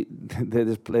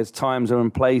 there's times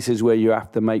and places where you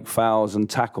have to make fouls and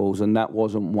tackles, and that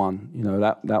wasn't one.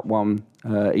 That one,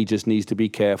 he just needs to be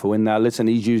careful. And now, listen,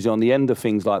 he's usually on the end of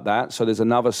things like that, so there's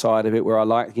another side of it where I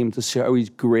like him to show his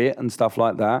grit and stuff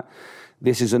like that.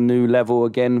 This is a new level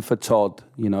again for Todd.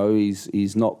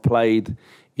 He's not played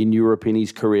in Europe in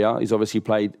his career. He's obviously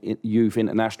played youth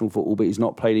international football, but he's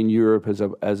not played in Europe as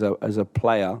a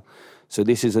player. So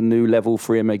this is a new level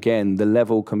for him again. The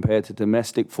level compared to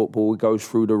domestic football goes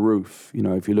through the roof.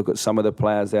 If you look at some of the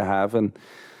players they have, and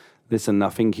listen, I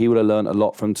think he would have learned a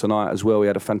lot from tonight as well. He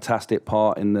had a fantastic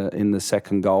part in the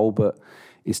second goal, but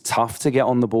it's tough to get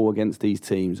on the ball against these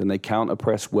teams, and they counter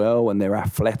press well, and they're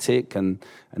athletic and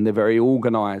they're very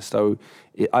organised. So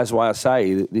that's why I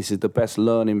say that this is the best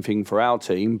learning thing for our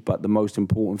team, but the most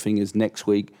important thing is next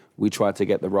week we try to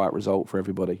get the right result for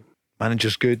everybody.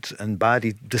 Manager's good and bad.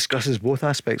 He discusses both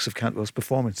aspects of Cantwell's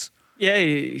performance. Yeah,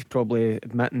 he's probably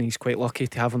admitting he's quite lucky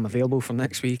to have him available for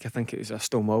next week. I think it was a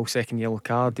Stonewall second yellow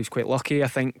card. He's quite lucky. I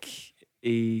think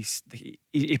he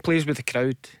plays with the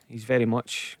crowd. He's very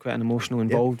much quite an emotional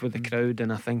involved with the crowd,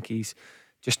 and I think he's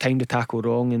just timed the tackle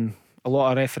wrong, and a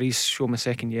lot of referees show him a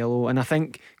second yellow. And I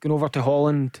think going over to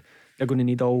Holland, they're going to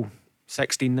need all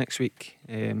 16 next week,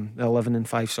 the 11 and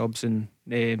 5 subs, and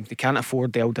they can't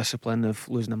afford the ill discipline of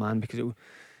losing a man, because it'll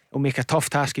make a tough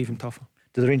task even tougher.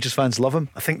 Do the Rangers fans love him?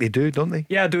 I think they do, don't they?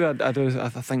 Yeah, I do. I do. I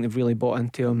think they've really bought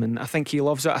into him, and I think he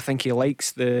loves it. I think he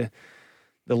likes the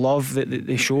love that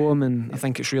they show him, and I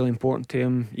think it's really important to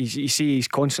him. You see, he's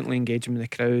constantly engaging with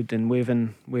the crowd and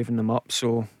waving them up.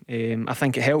 So I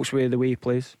think it helps with the way he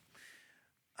plays.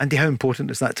 Andy, how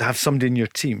important is that to have somebody in your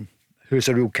team who's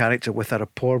a real character with a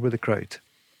rapport with the crowd?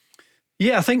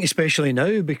 Yeah, I think especially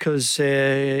now because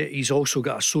he's also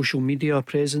got a social media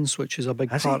presence, which is a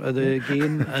big part of the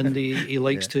game, and he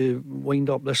likes to wind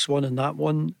up this one and that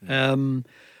one.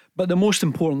 But the most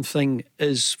important thing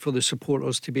is for the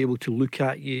supporters to be able to look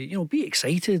at you, be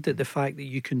excited at the fact that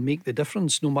you can make the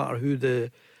difference no matter who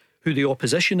the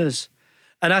opposition is.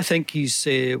 And I think he's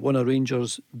one of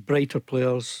Rangers' brighter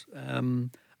players.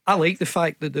 I like the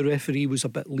fact that the referee was a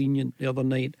bit lenient the other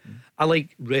night. I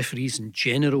like referees in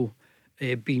general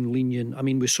being lenient. I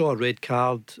mean, we saw a red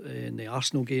card in the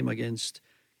Arsenal game against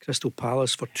Crystal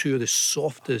Palace for two of the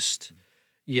softest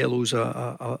yellows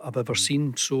I've ever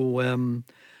seen. So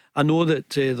I know that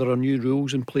there are new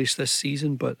rules in place this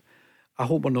season, but I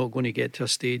hope we're not going to get to a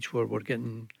stage where we're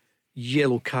getting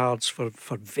yellow cards for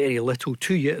very little.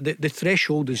 The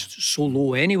threshold is so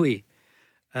low anyway.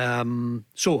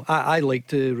 So I liked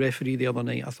the referee the other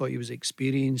night. I thought he was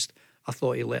experienced. I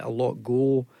thought he let a lot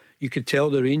go. You could tell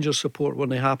the Rangers support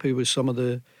weren't happy with some of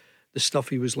the stuff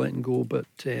he was letting go, but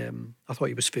I thought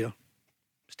he was fair.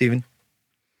 Stephen?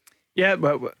 Yeah,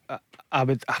 well, I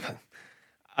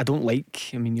don't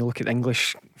like. I mean, you look at the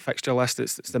English fixture list;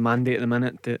 it's the mandate at the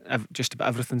minute that just about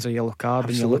everything's a yellow card.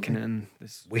 Absolutely. And you're looking at and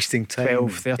it's wasting time.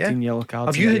 12, 13 yellow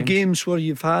cards. Have you had games where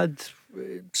you've had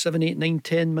 7, 8, 9,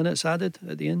 10 minutes added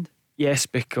at the end? Yes,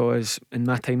 because in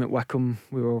my time at Wickham,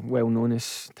 we were well known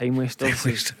as time wasters.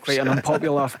 It's quite an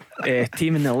unpopular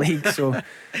team in the league. So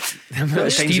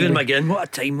Stephen McGinn, what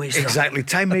a time waster! Exactly,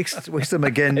 time waster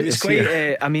McGinn. It was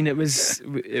quite. I mean,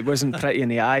 it wasn't pretty in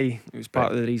the eye. It was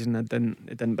part of the reason it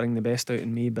didn't bring the best out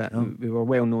in me. But we were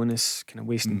well known as kind of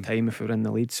wasting time if we were in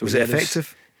the lead. So was it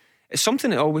effective? It's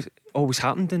something that always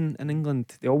happened in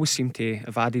England. They always seem to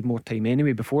have added more time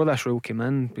anyway before this rule came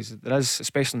in, because there is,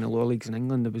 especially in the lower leagues in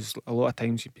England, there was a lot of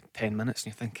times you'd be 10 minutes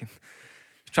and you're thinking,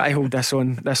 try to hold this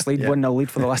lead, 1-0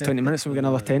 lead for the last 20 minutes and we've got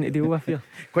another 10 to deal with here.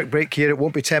 Quick break here, it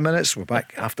won't be 10 minutes, we're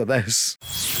back after this.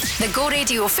 The Go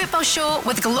Radio Football Show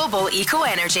with Global Eco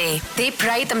Energy. They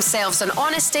pride themselves on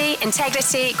honesty,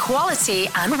 integrity, quality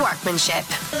and workmanship.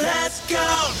 Let's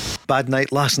go! Bad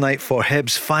night last night for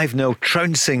Hibs, 5-0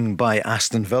 trouncing by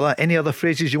Aston Villa. Any other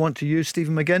phrases you want to use,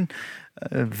 Stephen McGinn?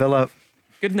 Villa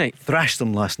good night thrashed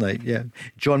them last night. Yeah,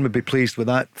 John would be pleased with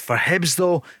that. For Hibs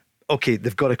though, okay,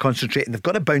 they've got to concentrate and they've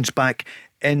got to bounce back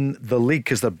in the league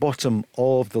because they're bottom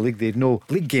of the league. They had no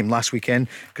league game last weekend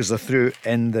because they're through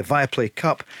in the Viaplay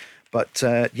Cup. But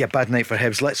bad night for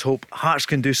Hibs. Let's hope Hearts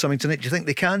can do something tonight. Do you think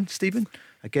they can, Stephen?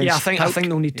 Yeah, I think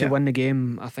they'll need to win the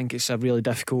game. I think it's a really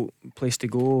difficult place to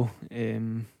go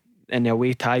in the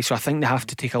away tie, so I think they have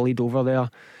to take a lead over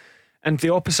there. And the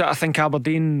opposite, I think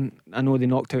Aberdeen, I know they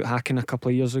knocked out Hacken a couple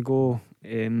of years ago,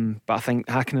 but I think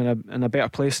Hacken are in a better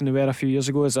place than they were a few years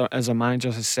ago, as a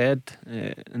manager has said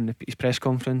in his press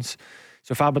conference.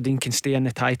 So if Aberdeen can stay in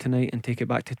the tie tonight and take it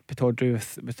back to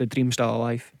Pittodrie with the dream still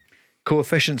alive.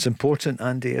 Coefficient's important,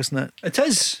 Andy, isn't it? It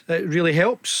is. It really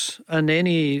helps, and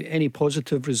any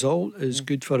positive result is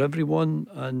good for everyone,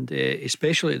 and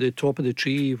especially at the top of the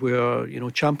tree where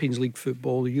Champions League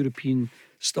football, the European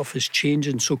stuff is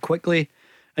changing so quickly,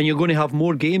 and you're going to have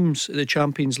more games at the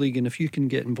Champions League, and if you can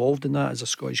get involved in that as a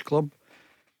Scottish club,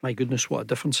 my goodness, what a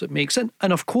difference it makes. And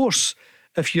of course,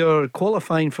 if you're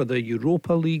qualifying for the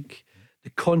Europa League, the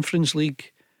Conference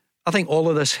League, I think all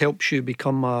of this helps you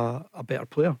become a better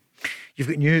player. You've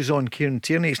got news on Kieran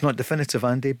Tierney. It's not definitive,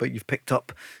 Andy, but you've picked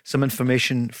up some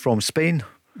information from Spain.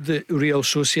 The Real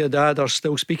Sociedad are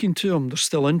still speaking to him. They're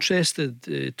still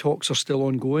interested. Talks are still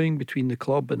ongoing between the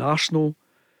club and Arsenal.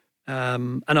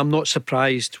 And I'm not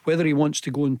surprised. Whether he wants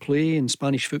to go and play in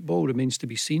Spanish football remains to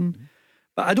be seen.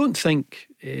 But I don't think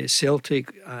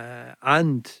Celtic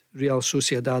and Real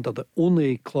Sociedad are the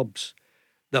only clubs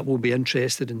that will be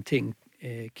interested in taking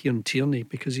Kieran Tierney,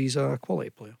 because he's a quality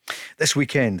player. This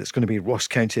weekend it's going to be Ross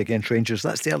County against Rangers.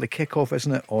 That's the early kick-off,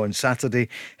 isn't it? On Saturday,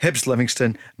 Hibs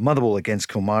Livingston, Motherwell against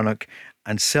Kilmarnock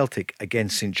and Celtic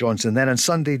against St John's. And then on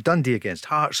Sunday, Dundee against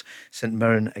Hearts, St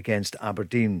Mirren against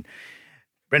Aberdeen.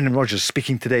 Brendan Rodgers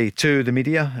speaking today to the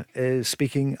media is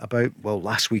speaking about,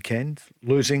 last weekend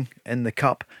losing in the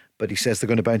Cup, but he says they're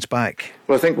going to bounce back.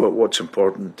 Well, I think what's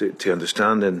important to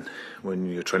understand when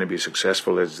you're trying to be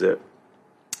successful is that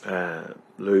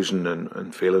losing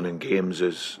and failing in games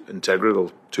is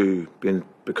integral to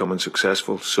becoming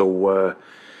successful. So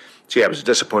yeah, it was a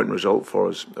disappointing result for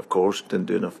us. Of course, didn't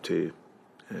do enough to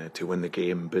win the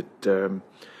game, but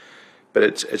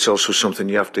it's also something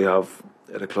you have to have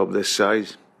at a club this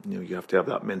size. You have to have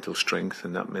that mental strength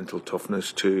and that mental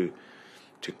toughness to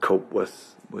cope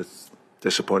with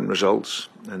disappointing results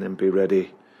and then be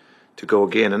ready to go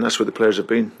again. And that's what the players have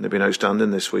been. They've been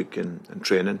outstanding this week in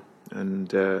training,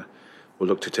 and we'll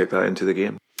look to take that into the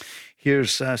game.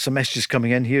 Here's some messages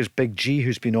coming in. Here's Big G,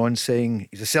 who's been on, saying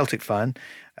he's a Celtic fan.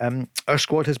 Our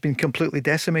squad has been completely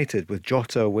decimated, with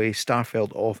Jota away,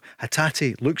 Starfelt off,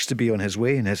 Hatate looks to be on his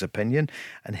way in his opinion,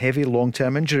 and heavy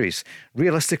long-term injuries.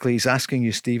 Realistically, he's asking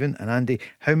you, Stephen and Andy,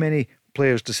 how many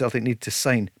players does Celtic need to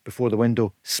sign before the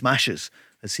window smashes,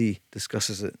 as he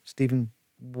discusses it? Stephen,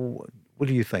 what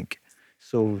do you think?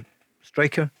 So,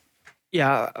 striker?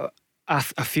 Yeah, I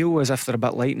feel as if they're a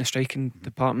bit light in the striking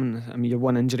department. I mean, you're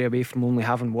one injury away from only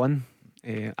having one.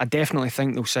 I definitely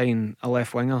think they'll sign a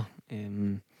left winger,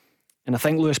 and I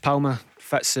think Lewis Palmer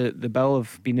fits the bill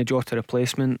of being a Jota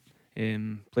replacement.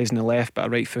 Plays in the left, but a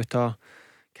right footer,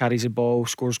 carries the ball,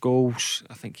 scores goals.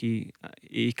 I think he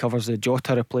covers the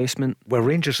Jota replacement. Were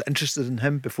Rangers interested in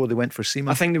him before they went for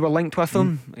Seema? I think they were linked with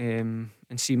him, and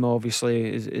Seema obviously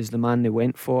is the man they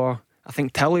went for. I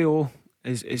think Tillio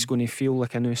is going to feel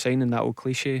like a new signing, that old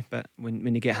cliche, but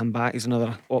when you get him back, he's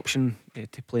another option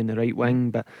to play in the right wing.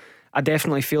 But I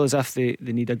definitely feel as if they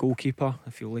need a goalkeeper. I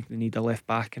feel like they need a left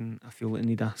back, and I feel like they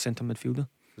need a centre midfielder.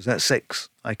 Is that 6?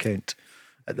 I count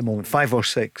at the moment, 5 or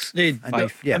 6.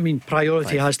 5. Yeah. I mean,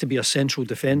 priority 5 has to be a central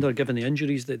defender, given the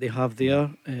injuries that they have there.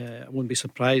 I wouldn't be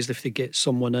surprised if they get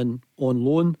someone in on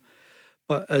loan.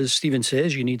 But as Stephen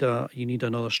says, you need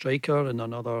another striker and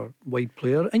another wide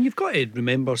player, and you've got to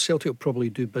remember Celtic will probably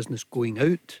do business going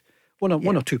out.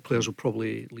 One or two players will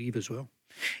probably leave as well.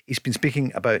 He's been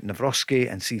speaking about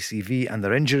Navrosky and CCV and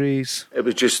their injuries. It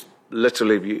was just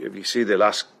literally, if you see the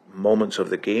last moments of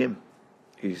the game,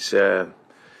 he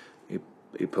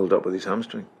pulled up with his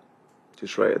hamstring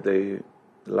just right at the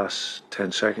last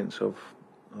 10 seconds of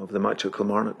the match at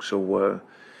Kilmarnock. So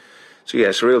yeah,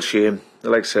 it's a real shame.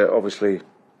 Like I said, obviously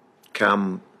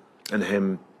Cam and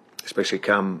him, especially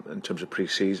Cam in terms of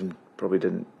pre-season,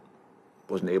 probably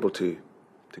wasn't able to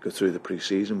go through the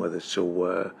pre-season with us.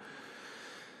 So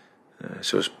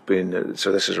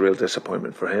this is a real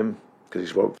disappointment for him, because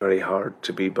he's worked very hard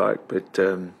to be back, but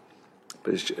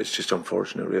it's just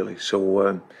unfortunate, really.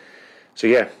 So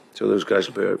those guys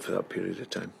will be out for that period of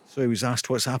time. So he was asked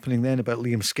what's happening then about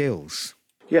Liam Scales.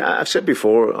 Yeah, I've said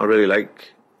before, I really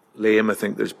like Liam. I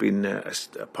think there's been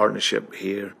a partnership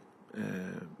here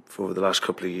for the last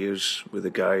couple of years with the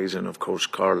guys, and of course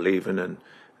Carl leaving and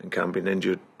Cam being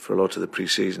injured for a lot of the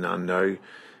pre-season and now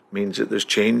means that there's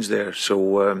change there.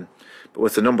 So, but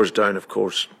with the numbers down, of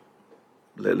course,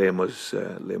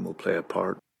 Liam will play a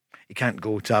part. He can't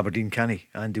go to Aberdeen, can he,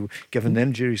 Andy, given the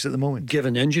injuries at the moment?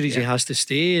 Given injuries, he has to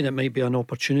stay, and it might be an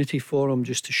opportunity for him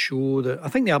just to show that. I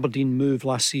think the Aberdeen move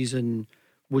last season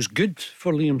was good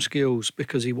for Liam Scales,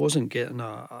 because he wasn't getting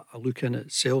a look in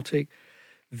at Celtic.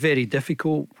 Very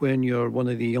difficult when you're one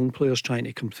of the young players trying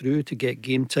to come through to get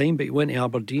game time, but he went to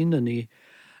Aberdeen, and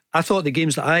I thought the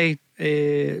games that I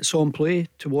saw him play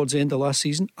towards the end of last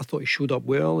season, I thought he showed up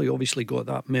well. He obviously got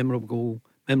that memorable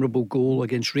goal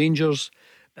against Rangers.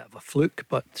 Bit of a fluke,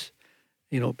 but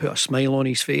put a smile on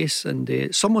his face,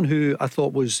 and someone who I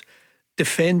thought was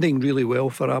defending really well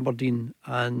for Aberdeen.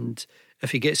 And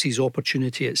if he gets his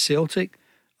opportunity at Celtic,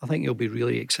 I think he'll be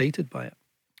really excited by it.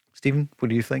 Stephen, what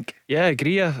do you think? Yeah, I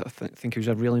agree. I think he was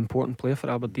a really important player for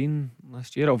Aberdeen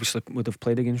last year. Obviously would have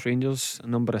played against Rangers a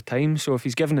number of times, so if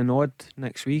he's given a nod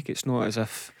next week, it's not as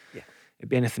if it'd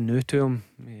be anything new to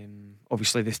him.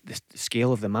 Obviously the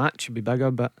scale of the match would be bigger,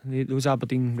 but those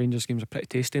Aberdeen Rangers games are pretty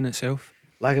tasty in itself.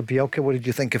 Laga Bielka, what did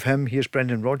you think of him? Here's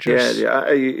Brendan Rodgers.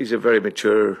 Yeah, he's a very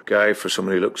mature guy for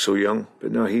someone who looks so young.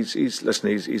 But no, he's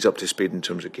up to speed in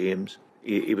terms of games.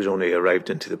 He was only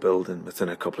arrived into the building within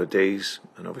a couple of days,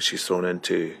 and obviously he's thrown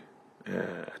into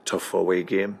a tough away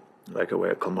game, like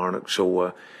away at Kilmarnock.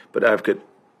 So, but I've got,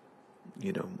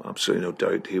 absolutely no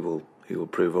doubt he will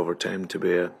prove over time to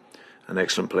be an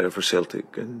excellent player for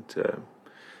Celtic. And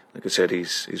like I said,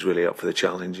 he's really up for the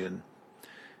challenge, and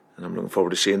I'm looking forward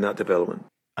to seeing that development.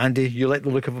 Andy, you like the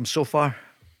look of him so far?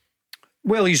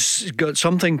 Well, he's got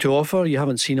something to offer. You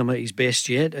haven't seen him at his best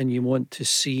yet, and you want to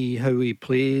see how he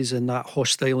plays in that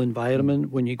hostile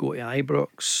environment when you go to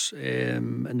Ibrox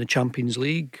in the Champions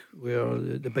League, where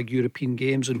the big European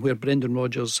games, and where Brendan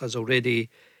Rodgers has already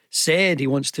said he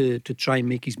wants to try and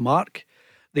make his mark.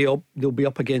 They'll be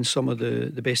up against some of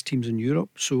the best teams in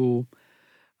Europe. So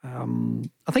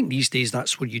I think these days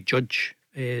that's where you judge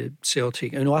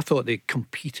Celtic. I thought they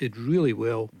competed really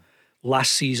well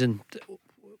last season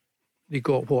they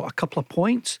got a couple of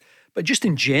points, but just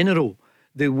in general,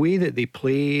 the way that they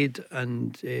played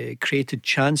and created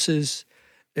chances,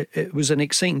 it was an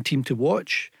exciting team to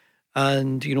watch.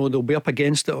 And they'll be up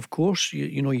against it, of course.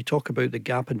 You talk about the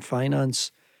gap in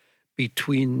finance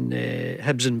between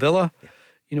Hibs and Villa.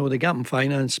 The gap in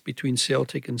finance between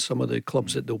Celtic and some of the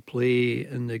clubs that they'll play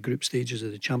in the group stages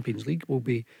of the Champions League will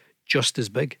be just as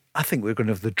big. I think we're going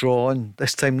to have the draw on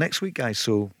this time next week, guys.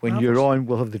 So when you're on,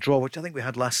 we'll have the draw, which I think we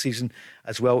had last season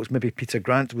as well. It was maybe Peter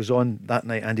Grant was on that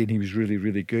night, Andy, and he was really,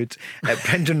 really good.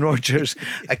 Brendan Rodgers,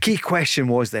 a key question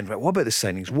was then, right, what about the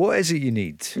signings? What is it you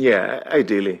need? Yeah,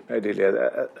 ideally. I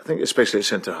think especially at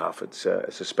centre half, it's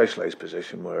a specialised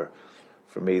position where,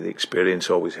 for me, the experience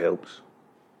always helps.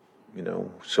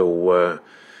 So we've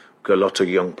got lots of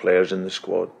young players in the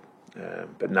squad,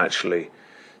 but naturally,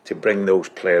 to bring those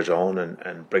players on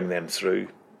and bring them through,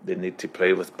 they need to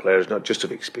play with players not just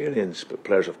of experience but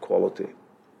players of quality.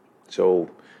 So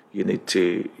you need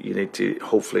to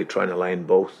hopefully try and align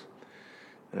both,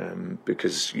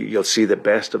 because you'll see the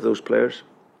best of those players.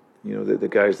 The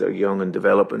guys that are young and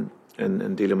developing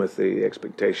and dealing with the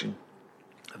expectation.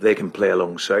 If they can play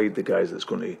alongside the guys that's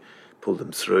going to pull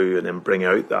them through and then bring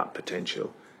out that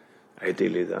potential,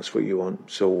 ideally that's what you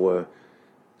want. So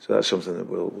that's something that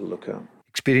we'll look at.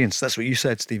 Experience, that's what you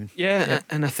said, Stephen. Yeah,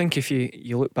 and I think if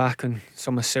you look back on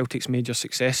some of Celtic's major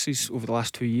successes over the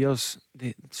last 2 years,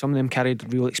 some of them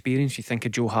carried real experience. You think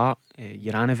of Joe Hart,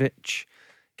 Juranovic,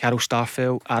 Carol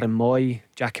Starfelt, Aaron Moy,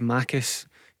 Giakoumakis,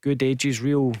 good ages,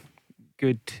 real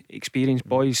good experienced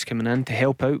boys coming in to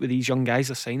help out with these young guys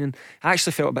they're signing. I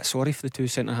actually felt a bit sorry for the two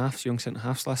young centre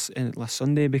halves last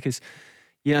Sunday, because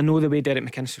I know the way Derek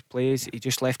McInnes plays. He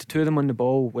just left the two of them on the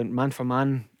ball, went man for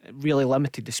man, really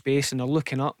limited the space, and they're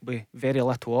looking up with very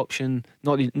little option,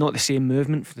 not the same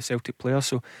movement for the Celtic players.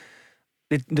 So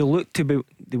they looked to be,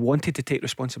 they wanted to take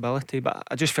responsibility, but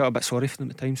I just felt a bit sorry for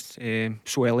them at times,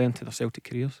 so early into their Celtic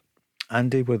careers.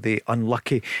 Andy, were they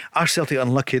unlucky? Are Celtic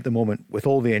unlucky at the moment with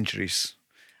all the injuries?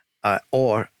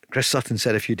 Or Chris Sutton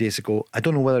said a few days ago, I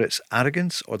don't know whether it's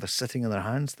arrogance or they're sitting on their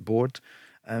hands, the board.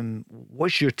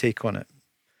 What's your take on it?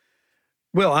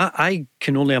 Well, I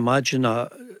can only imagine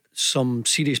some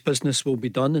serious business will be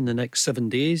done in the next 7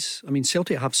 days. I mean,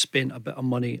 Celtic have spent a bit of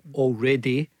money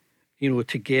already,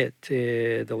 to get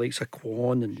the likes of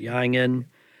Kwon and Yang in.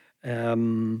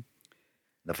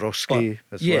 Navrosky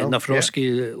as well. Yeah,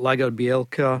 Navrosky, Lager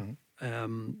Bielka.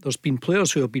 There's been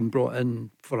players who have been brought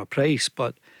in for a price,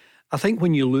 but I think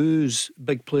when you lose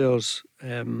big players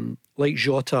like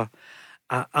Jota,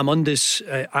 I'm on this.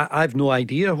 I have no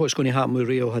idea what's going to happen with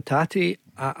Rio Hatate.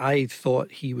 I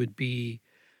thought he would be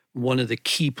one of the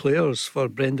key players for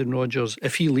Brendan Rodgers.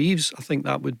 If he leaves, I think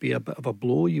that would be a bit of a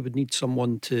blow. You would need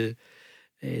someone to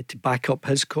back up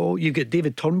his call. You've got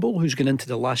David Turnbull, who's going into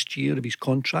the last year of his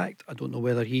contract. I don't know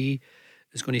whether he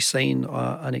is going to sign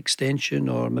an extension,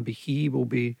 or maybe he will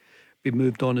be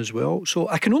moved on as well. So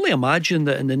I can only imagine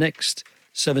that in the next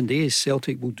 7 days,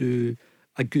 Celtic will do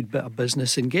a good bit of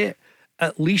business and get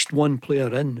at least one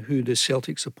player in who the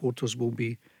Celtic supporters will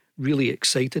be really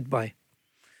excited by.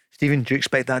 Stephen, do you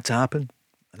expect that to happen?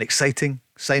 An exciting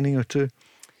signing or two?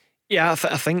 Yeah,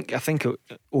 I think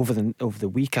over the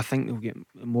week, I think they'll get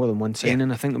more than one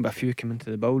signing. I think there'll be a few come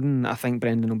into the building. I think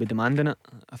Brendan will be demanding it.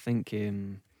 I think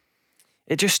it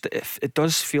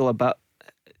does feel a bit.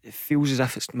 It feels as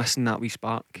if it's missing that wee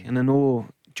spark. And I know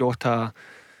Jota,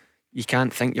 you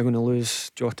can't think you're going to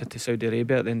lose Jota to Saudi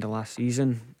Arabia at the end of last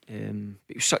season. But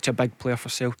he was such a big player for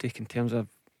Celtic in terms of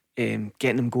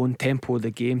getting them going, tempo of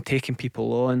the game, taking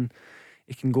people on.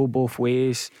 He can go both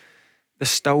ways.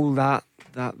 There's still that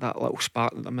little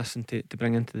spark that they're missing to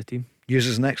bring into the team.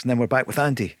 Users next, and then we're back with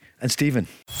Andy and Stephen.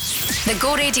 The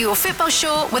Go Radio Football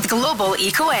Show with Global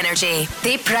Eco Energy.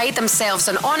 They pride themselves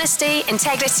on honesty,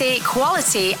 integrity,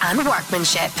 quality and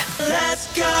workmanship. Let's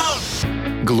go!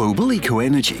 Global Eco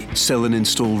Energy sell and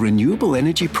install renewable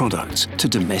energy products to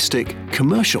domestic,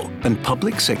 commercial and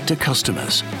public sector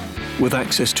customers. With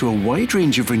access to a wide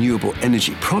range of renewable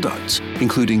energy products,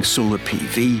 including solar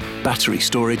PV, battery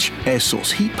storage, air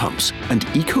source heat pumps and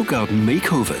eco-garden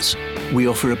makeovers, we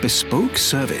offer a bespoke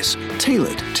service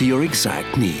tailored to your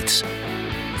exact needs.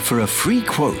 For a free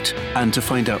quote and to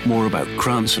find out more about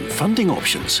grants and funding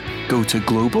options, go to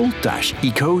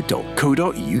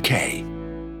global-eco.co.uk.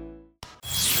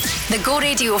 The Go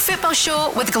Radio Football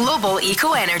Show with Global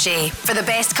Eco Energy. For the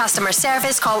best customer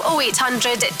service, call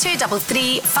 0800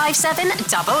 233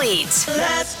 5788.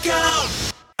 Let's go!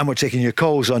 And we're taking your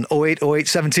calls on 0808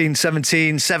 17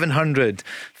 17 700.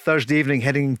 Thursday evening,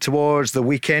 heading towards the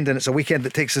weekend, and it's a weekend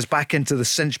that takes us back into the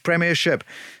Cinch Premiership.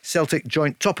 Celtic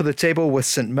joint top of the table with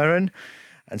St Mirren,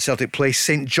 and Celtic play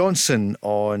St Johnstone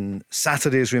on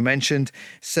Saturday, as we mentioned.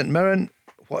 St Mirren,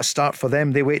 what a start for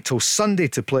them. They wait till Sunday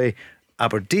to play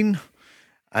Aberdeen,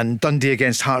 and Dundee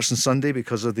against Hearts on Sunday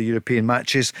because of the European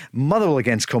matches. Motherwell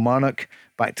against Kilmarnock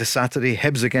back to Saturday.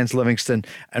 Hibs against Livingston,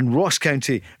 and Ross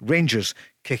County Rangers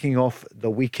kicking off the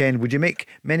weekend. Would you make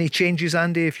many changes,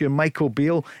 Andy, if you're Michael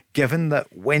Beale, given that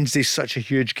Wednesday's such a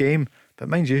huge game? But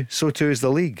mind you, so too is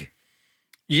the league.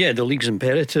 Yeah, the league's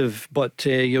imperative, but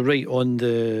you're right on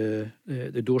the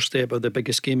doorstep of the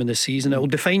biggest game in the season. It'll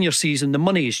define your season. The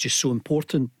money is just so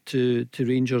important to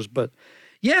Rangers, but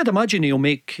yeah, I'd imagine he'll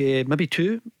make maybe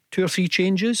two or three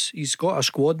changes. He's got a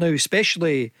squad now,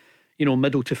 especially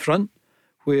middle to front,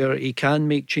 where he can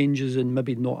make changes and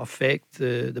maybe not affect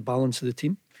the balance of the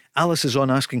team. Alice is on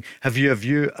asking, have you a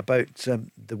view about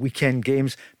the weekend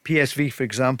games? PSV, for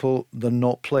example, they're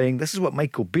not playing. This is what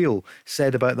Michael Beale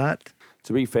said about that.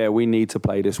 To be fair, we need to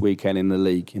play this weekend in the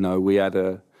league. We had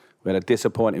a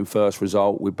disappointing first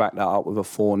result. We backed that up with a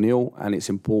 4-0, and it's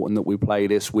important that we play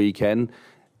this weekend.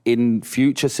 In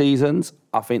future seasons,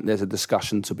 I think there's a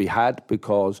discussion to be had,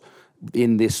 because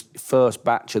in this first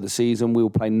batch of the season,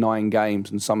 we'll play 9 games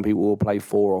and some people will play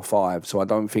 4 or 5. So I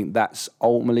don't think that's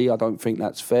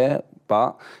fair,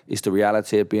 but it's the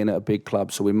reality of being at a big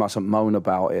club, so we mustn't moan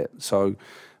about it.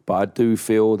 But I do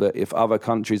feel that if other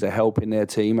countries are helping their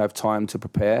team have time to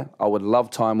prepare, I would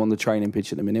love time on the training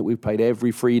pitch at the minute. We've played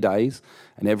every 3 days,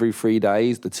 and every 3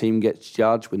 days the team gets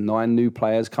judged with 9 new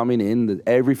players coming in.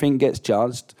 Everything gets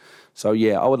judged. So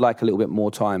yeah, I would like a little bit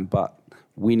more time, but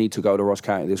we need to go to Ross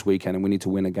County this weekend and we need to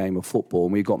win a game of football.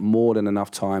 And we've got more than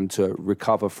enough time to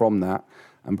recover from that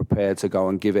and prepare to go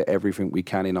and give it everything we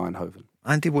can in Eindhoven.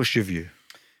 Andy, what's your view?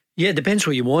 Yeah, it depends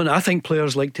what you want. I think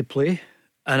players like to play.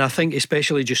 And I think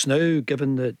especially just now,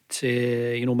 given that,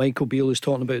 Michael Beale is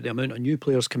talking about the amount of new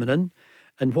players coming in,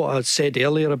 and what I said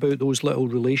earlier about those little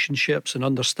relationships and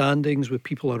understandings with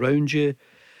people around you,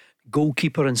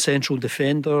 goalkeeper and central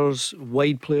defenders,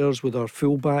 wide players with our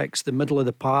fullbacks, the middle of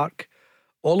the park,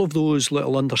 all of those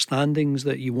little understandings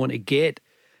that you want to get.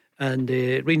 And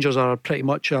Rangers are pretty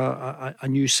much a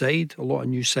new side, a lot of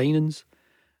new signings.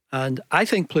 And I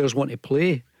think players want to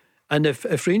play. And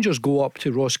if Rangers go up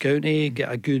to Ross County,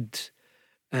 get a good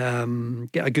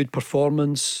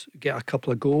performance, get a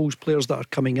couple of goals, players that are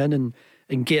coming in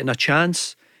and getting a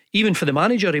chance, even for the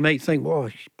manager, he might think,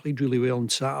 he played really well on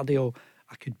Saturday, or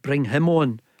I could bring him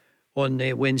on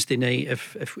Wednesday night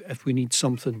if we need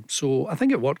something. So I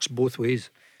think it works both ways.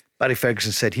 Barry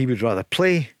Ferguson said he would rather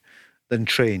play than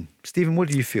train. Stephen, what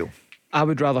do you feel? I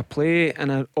would rather play,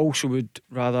 and I also would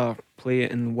rather play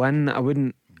and win. I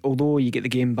wouldn't, although you get the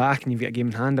game back and you've got a game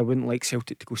in hand, I wouldn't like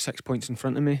Celtic to go 6 points in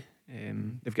front of me.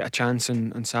 They've got a chance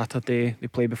on Saturday. They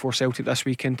play before Celtic this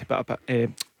weekend to put up at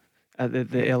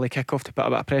the early kick-off to put a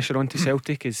bit of pressure onto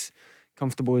Celtic, as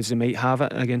comfortable as they might have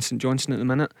it against St Johnstone at the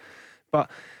minute. But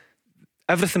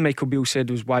everything Michael Beale said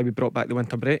was why we brought back the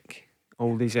winter break,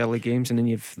 all these early games, and then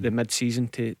you've the mid-season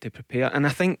to prepare. And I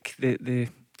think the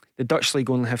Dutch League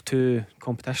only have 2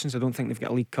 competitions. I don't think they've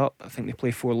got a League Cup. I think they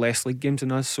play 4 less league games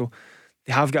than us, so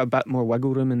they have got a bit more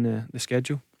wiggle room in the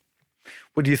schedule.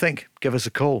 What do you think? Give us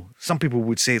a call. Some people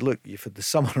would say, look, you've had the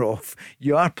summer off,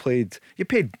 you paid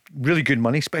really good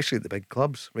money, especially at the big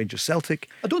clubs, Rangers, Celtic.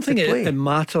 I don't think it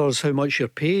matters how much you're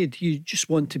paid. You just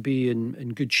want to be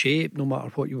in good shape, no matter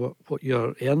what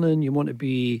you're earning. You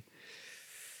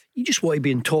just want to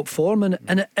be in top form,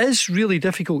 and it is really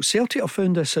difficult. Celtic, I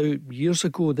found this out years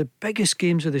ago, the biggest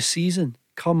games of the season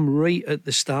come right at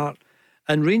the start,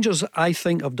 and Rangers, I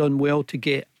think, have done well to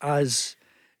get as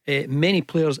many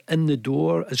players in the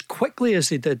door as quickly as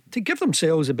they did to give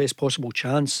themselves the best possible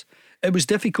chance. It was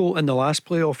difficult in the last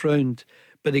playoff round,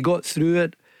 but they got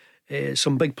through it.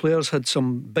 Some big players had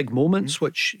some big moments,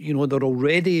 which they're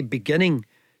already beginning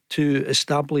to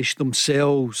establish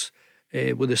themselves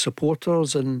with the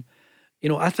supporters. And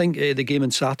I think the game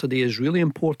on Saturday is really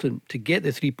important to get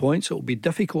the 3 points. It will be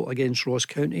difficult against Ross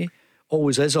County,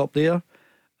 always is up there.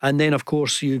 And then of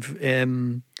course you've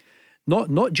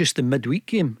not just the midweek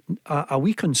game. A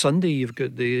week on Sunday you've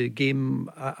got the game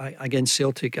against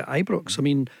Celtic at Ibrox. I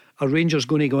mean, are Rangers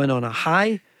going to go in on a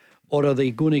high, or are they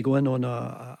going to go in on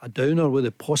a downer with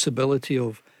the possibility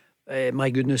of my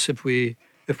goodness, if we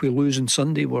lose on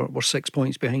Sunday, we're 6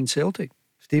 points behind Celtic?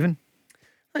 Stephen?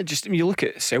 Just you look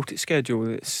at Celtic's schedule,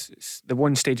 it's the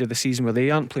one stage of the season where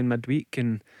they aren't playing midweek,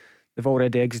 and they've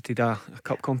already exited a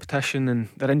cup competition, and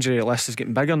their injury list is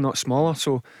getting bigger, not smaller.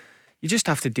 So you just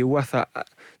have to deal with it.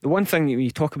 The one thing when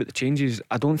you talk about the changes,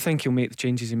 I don't think he'll make the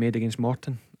changes he made against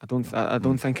Morton. I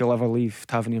don't think he'll ever leave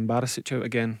Tavernier and Barisic out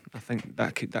again. I think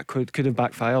that could have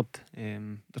backfired.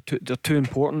 They're too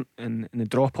important, and the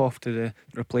drop off to the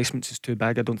replacements is too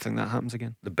big. I don't think that happens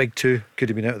again. The big two could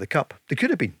have been out of the cup. They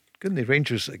could have been, couldn't they?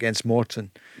 Rangers against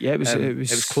Morton. Yeah, it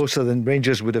was closer than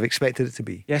Rangers would have expected it to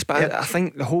be. Yes, but I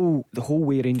think the whole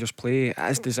way Rangers play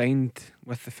is designed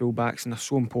with the full backs, and they're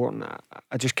so important.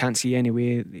 I just can't see any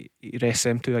way he rests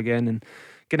them two again. And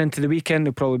get into the weekend,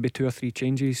 there'll probably be 2 or 3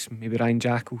 changes. Maybe Ryan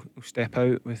Jack will step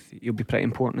out. He'll be pretty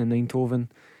important in Eindhoven.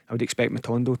 I would expect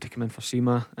Matondo to come in for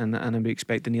Sima, and I would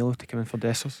expect Danilo to come in for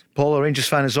Dessers. Paul, a Rangers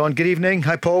fan, is on. Good evening.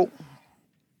 Hi, Paul.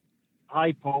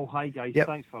 Hi, Paul. Hi, guys. Yep.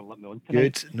 Thanks for letting me on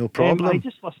tonight. Good, no problem. I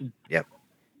just listened. Yep.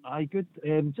 Good.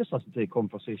 Just listened to the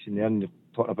conversation there, and you're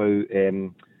talking about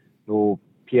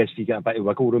PSV getting a bit of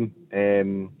wiggle room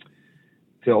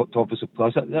to obviously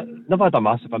players. That never had a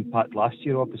massive impact last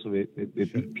year. Obviously, we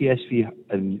beat PSV,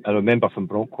 and I remember from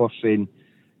Bronckhorst saying,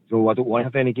 I don't want to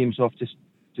have any games off. Just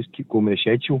keep going with the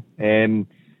schedule.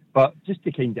 But just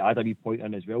to kind of add a wee point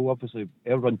in as well, obviously,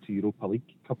 our run to Europa League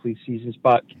a couple of seasons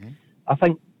back, I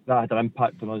think that had an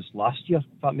impact on us last year,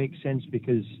 if that makes sense,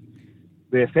 because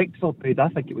we effectively played, I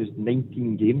think it was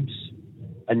 19 games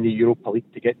in the Europa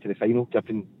League to get to the final,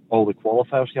 given all the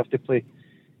qualifiers you have to play.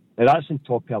 Now that's on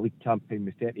top of a league campaign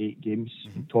with 38 games,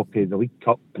 on top of the League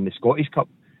Cup and the Scottish Cup.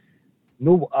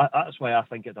 No, that's why I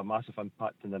think it had a massive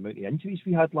impact on the amount of injuries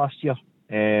we had last year.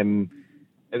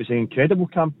 It was an incredible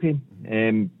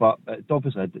campaign, but it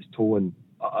obviously had its toll on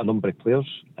a number of players,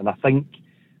 and I think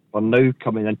we're now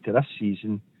coming into this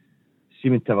season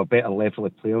seeming to have a better level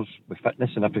of players with fitness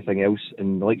and everything else,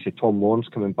 and the likes of Tom Lawrence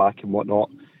coming back and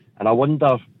whatnot. And I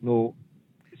wonder,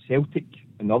 Celtic,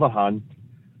 on the other hand,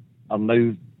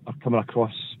 are coming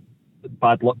across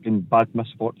bad luck and bad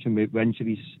misfortune with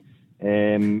injuries,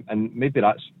 and maybe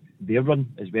that's their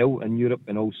run as well in Europe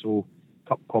and also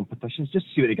cup competitions. Just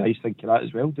to see what the guys think of that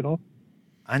as well, do you know?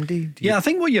 Andy? I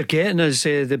think what you're getting is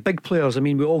the big players. I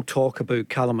mean, we all talk about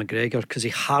Callum McGregor because he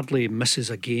hardly misses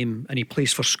a game and he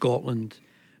plays for Scotland.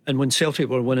 And when Celtic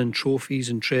were winning trophies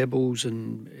and trebles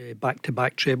and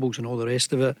back-to-back trebles and all the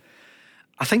rest of it,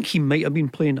 I think he might have been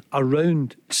playing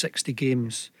around 60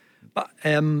 games. But,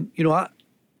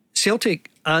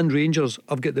 Celtic and Rangers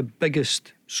have got the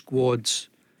biggest squads.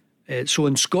 So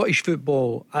in Scottish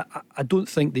football, I don't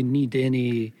think they need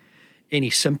any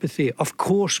sympathy. Of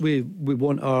course, we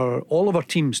want all of our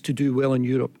teams to do well in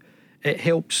Europe. It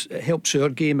helps our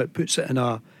game. It puts it in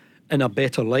a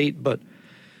better light. But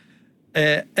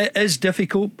it is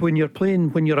difficult when you're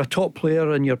a top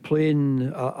player and you're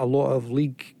playing a lot of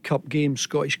League Cup games,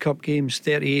 Scottish Cup games,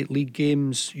 38 league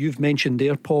games. You've mentioned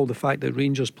there, Paul, the fact that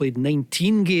Rangers played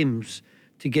 19 games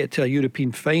to get to a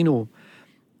European final.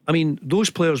 I mean, those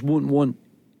players won't want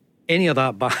any of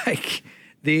that back.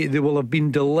 They will have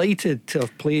been delighted to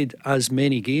have played as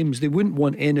many games. They wouldn't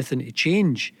want anything to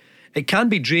change. It can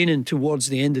be draining towards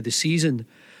the end of the season.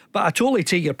 But I totally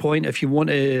take your point if you want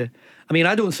to. I mean,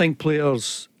 I don't think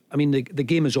players. I mean, the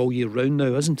game is all year round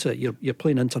now, isn't it? You're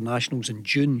playing internationals in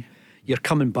June. You're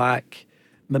coming back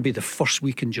maybe the first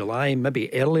week in July,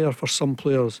 maybe earlier for some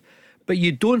players. But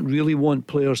you don't really want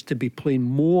players to be playing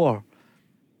more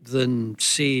than,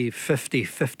 say, 50,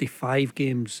 55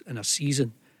 games in a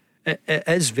season. It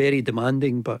is very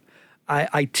demanding, but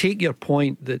I take your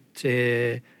point that,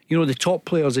 the top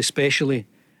players especially,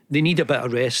 they need a bit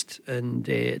of rest, and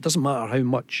it doesn't matter how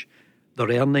much they're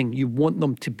earning. You want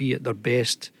them to be at their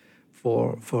best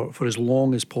for as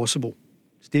long as possible.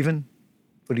 Stephen,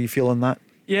 what do you feel on that?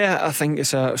 Yeah, I think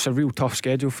it's a real tough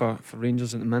schedule for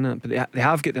Rangers at the minute, but they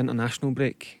have got the international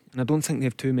break, and I don't think they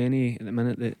have too many at the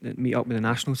minute that meet up with the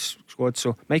national squad.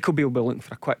 So Michael Beale will be looking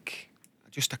for a quick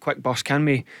burst. Can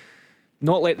we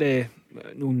not let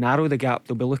narrow the gap?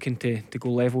 They'll be looking to go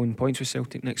level in points with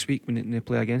Celtic next week when they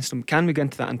play against them. Can we get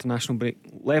into that international break,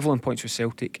 level in points with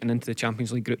Celtic and into the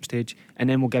Champions League group stage, and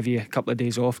then we'll give you a couple of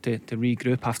days off to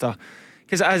regroup after?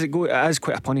 Because it is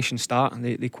quite a punishing start, and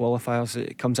the qualifiers,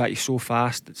 it comes at you so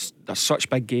fast. There's such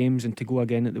big games, and to go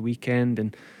again at the weekend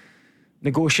and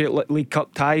negotiate League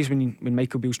Cup ties when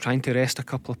Michael Beale's trying to rest a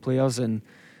couple of players. And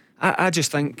I just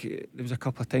think there was a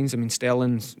couple of times, I mean,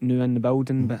 Sterling's new in the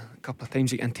building, but a couple of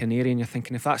times you get into an area and you're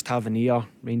thinking, if that's Tavernier,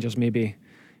 Rangers maybe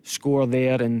score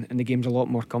there and the game's a lot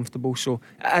more comfortable. So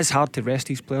it is hard to rest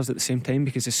these players at the same time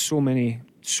because there's so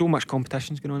much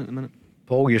competition's going on at the minute.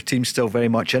 Paul, your team's still very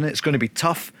much in it. It's going to be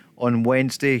tough on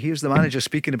Wednesday. Here's the manager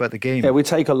speaking about the game. Yeah, we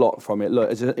take a lot from it.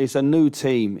 Look, it's a new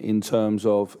team in terms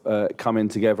of coming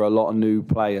together, a lot of new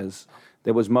players.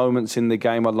 There was moments in the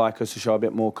game I'd like us to show a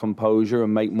bit more composure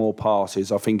and make more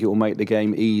passes. I think it will make the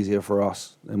game easier for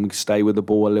us and we can stay with the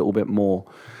ball a little bit more.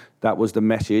 that was the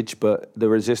message. But the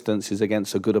resistance is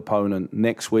against a good opponent.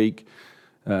 Next week,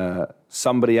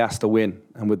 somebody has to win,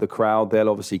 and with the crowd they'll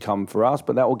obviously come for us,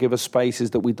 but that will give us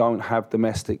spaces that we don't have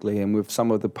domestically, and with some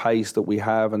of the pace that we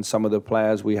have and some of the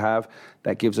players we have,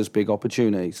 that gives us big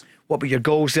opportunities. What about your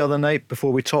goals the other night,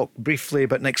 before we talk briefly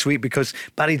about next week, because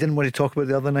Barry didn't want to talk about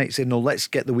the other night, said no, let's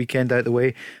get the weekend out of the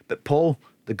way. But Paul,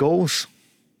 the goals?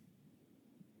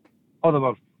 Oh, they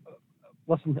were,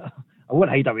 listen, I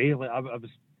won't hide away, like, I was,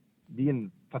 me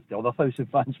and 50 other thousand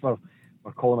fans were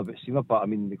calling about Seamer, but I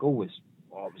mean the goal was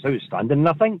outstanding, and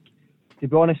I think, to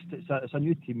be honest, it's a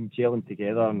new team gelling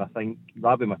together, and I think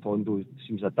Rabbi Matondo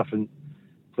seems a different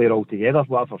player altogether.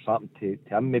 Whatever's happened to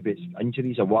him, maybe it's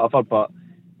injuries or whatever, but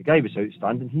the guy was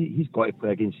outstanding. He's got to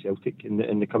play against Celtic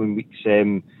in the coming weeks.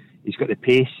 He's got the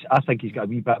pace. I think he's got a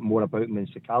wee bit more about him than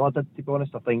Sakala did, to be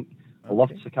honest. I think I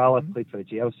loved Sakala, played for the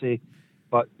Chelsea,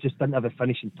 but just didn't have the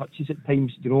finishing touches at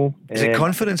times, you know. Is it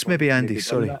confidence maybe, Andy?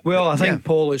 Sorry. Well, I think,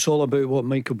 Paul, it's all about what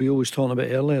Michael Beale was talking about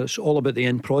earlier. It's all about the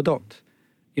end product.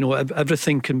 You know,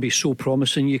 everything can be so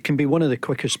promising. You can be one of the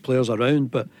quickest players around,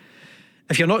 but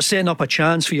if you're not setting up a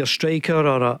chance for your striker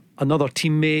or another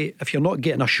teammate, if you're not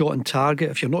getting a shot on target,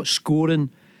 if you're not scoring,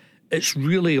 it's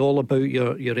really all about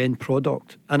your end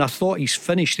product. And I thought his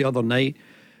finish the other night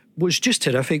was just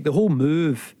terrific. The whole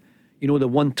move, you know, the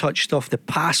one-touch stuff, the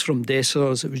pass from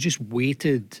Dessers, it was just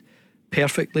weighted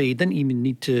perfectly. He didn't even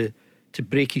need to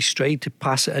break his stride to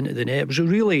pass it into the net. It was a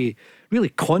really, really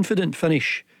confident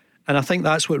finish. And I think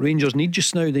that's what Rangers need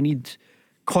just now. They need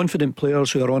confident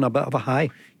players who are on a bit of a high.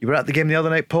 You were at the game the other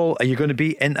night, Paul. Are you going to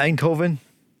be in Eindhoven?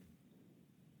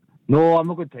 No, I'm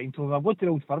not going to Eindhoven. I've got to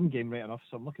the Old Firm game right enough,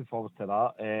 so I'm looking forward to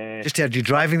that. Just heard you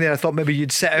driving there. I thought maybe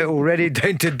you'd set out already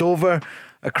down to Dover,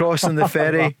 across on the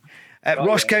ferry.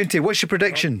 Ross County, what's your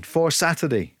prediction for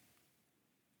Saturday?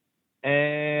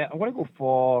 I'm going to go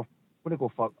for.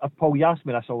 Paul, you ask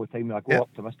me this all the time, and I go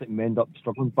optimistic and end up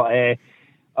struggling. But do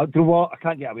you know what? I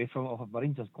can't get away from it. I have my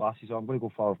Rangers glasses on. I'm going to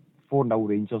go for 4-0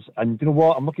 Rangers. And do you know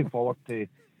what? I'm looking forward to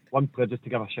one player just to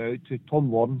give a shout out to,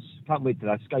 Tom Lawrence. Can't wait till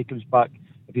this guy comes back.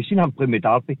 If you've seen him play with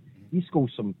Derby, he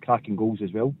scores some cracking goals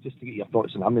as well, just to get your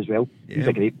thoughts on him as well. He's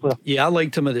a great player. Yeah, I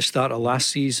liked him at the start of last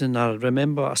season.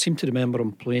 I seem to remember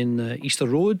him playing Easter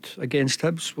Road against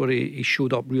Hibs, where he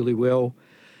showed up really well.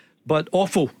 But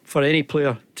awful for any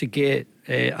player to get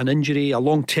an injury, a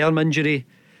long-term injury.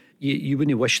 You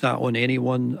wouldn't wish that on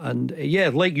anyone. And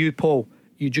like you, Paul,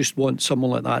 you just want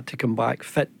someone like that to come back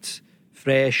fit,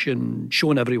 fresh, and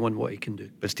showing everyone what he can do.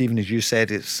 But Stephen, as you said,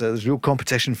 there's real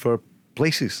competition for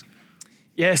places.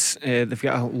 Yes, they've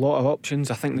got a lot of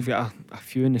options. I think they've got a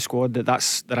few in the squad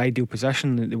that's their ideal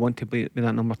position, that they want to be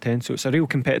that number 10. So it's a real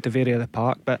competitive area of the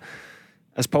park. But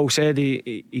as Paul said,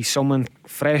 he's someone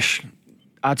fresh,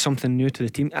 add something new to the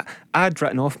team. I'd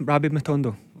written off Rabbi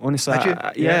Matondo, honestly.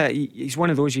 He's one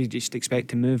of those you just expect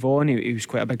to move on. He was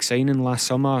quite a big signing last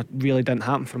summer. Really didn't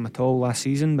happen for him at all last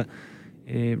season, but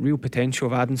real potential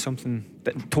of adding something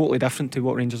totally different to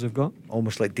what Rangers have got.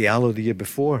 Almost like Diallo the year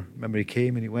before. Remember, he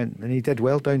came and he went and he did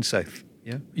well down south.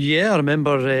 Yeah, I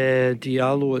remember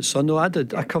Diallo at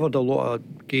Sunderland. I covered a lot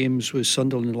of games with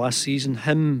Sunderland last season.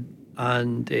 Him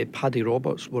and Paddy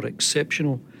Roberts were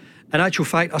exceptional. In actual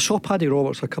fact, I saw Paddy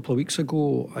Roberts a couple of weeks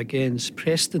ago against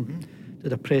Preston.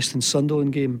 Did a Preston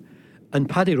Sunderland game, and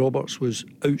Paddy Roberts was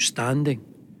outstanding.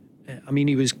 I mean,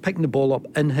 he was picking the ball up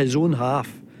in his own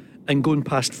half and going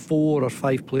past 4 or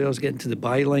 5 players, getting to the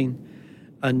byline,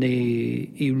 and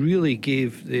he really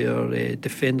gave their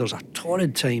defenders a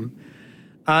torrid time.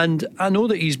 And I know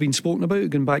that he's been spoken about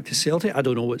going back to Celtic. I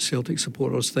don't know what Celtic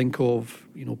supporters think of,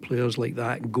 you know, players like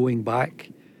that going back,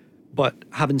 but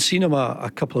having seen him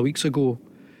a couple of weeks ago,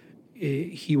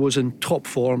 he was in top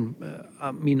form.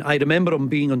 I mean, I remember him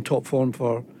being on top form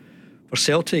for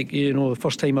Celtic, you know, the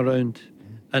first time around.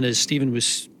 And as Stephen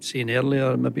was saying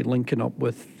earlier, maybe linking up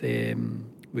with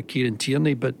Kieran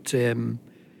Tierney, but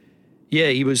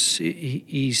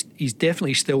he's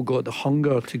definitely still got the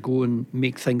hunger to go and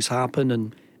make things happen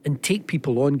and take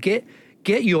people on, get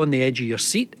you on the edge of your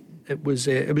seat. It was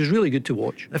really good to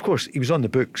watch. Of course, he was on the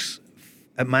books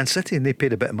at Man City, and they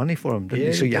paid a bit of money for him, didn't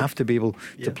they? So you have to be able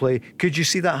to play. Could you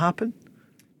see that happen?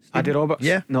 Paddy Roberts?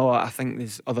 Yeah. No, I think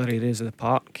there's other areas of the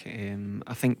park.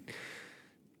 I think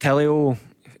Teleo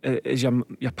is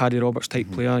your Paddy Roberts type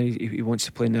player. He wants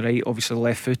to play in the right, obviously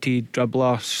left-footed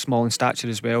dribbler, small in stature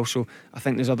as well. So I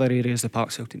think there's other areas of the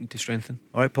park Celtic need to strengthen.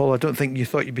 All right, Paul, I don't think you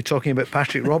thought you'd be talking about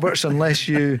Patrick Roberts unless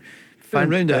you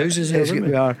round the houses here,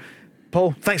 we are.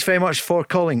 Paul, thanks very much for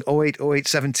calling. 0808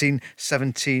 17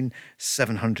 17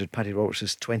 700. Paddy Roberts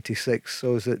is 26.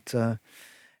 So is it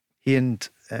he and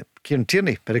Kieran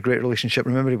Tierney had a great relationship.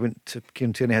 Remember,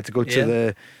 Kieran Tierney had to go to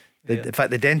the in fact,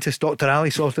 the dentist, Dr.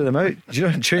 Ali, sorted him out. Do you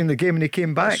know, during the game, when he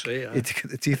came back, That's right, he took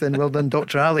the teeth in. Well done,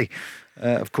 Dr. Ali,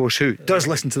 of course, who does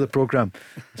listen to the programme.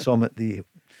 I saw him at the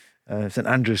St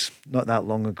Andrews not that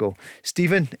long ago.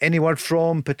 Stephen, any word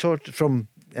from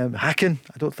Hacken?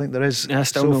 I don't think there is still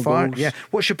so no far. goals. Yeah,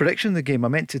 what's your prediction of the game? I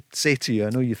meant to say to you,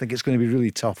 I know you think it's going to be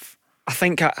really tough. I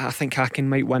think Hacken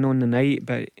might win on the night,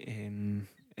 but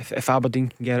if Aberdeen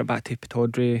can get it back to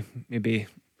Pittodrie, maybe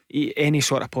any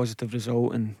sort of positive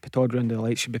result, and Pittodrie under the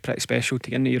lights should be pretty special to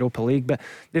get into Europa League. But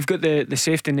they've got the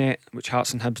safety net which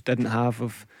Hearts and Hibs didn't have.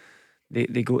 Of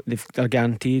they're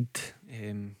guaranteed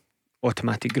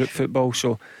automatic group football,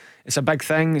 so it's a big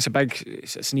thing.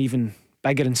 It's an even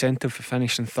bigger incentive for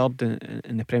finishing third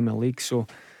in the Premier League. So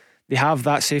they have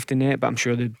that safety net, but I'm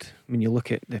sure when you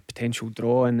look at the potential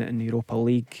draw in the Europa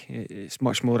League, it's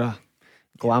much more a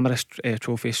glamorous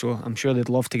trophy. So I'm sure they'd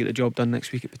love to get the job done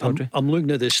next week at Pittodrie. I'm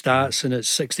looking at the stats, and it's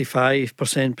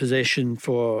 65% possession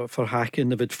for Hacken.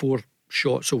 They've had 4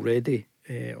 shots already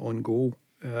on goal.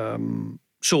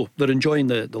 So they're enjoying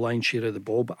the lion's share of the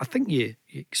ball, but I think you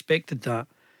expected that,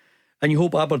 and you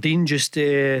hope Aberdeen just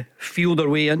feel their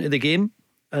way into the game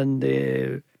and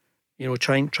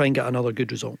try and get another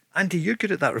good result. Andy, you're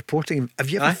good at that reporting. Have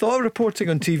you ever thought of reporting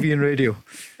on TV and radio?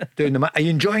 Are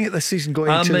you enjoying it this season,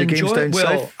 going to the games down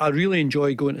south? I really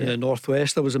enjoy going to the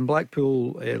northwest. I was in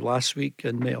Blackpool last week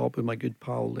and met up with my good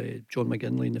pal John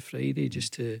McGinley on the Friday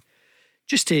just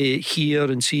to hear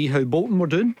and see how Bolton were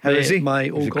doing. How is he? My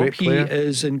He's old a great club. He player.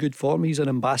 is in good form. He's an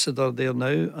ambassador there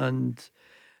now, and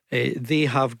they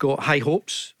have got high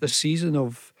hopes this season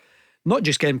of not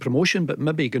just getting promotion, but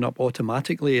maybe going up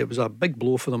automatically. It was a big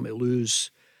blow for them to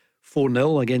lose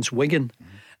 4-0 against Wigan.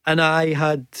 And I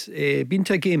had been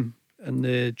to a game on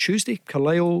the Tuesday,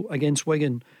 Carlisle against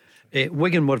Wigan.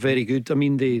 Wigan were very good. I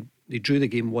mean, they drew the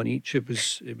game 1 each. It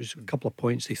was a couple of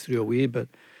points they threw away, but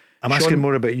I'm asking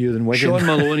more about you than Wigan. Sean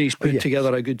Maloney's put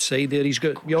together a good side there. He's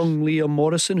got young Liam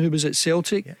Morrison, who was at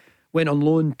Celtic, went on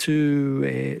loan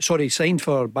signed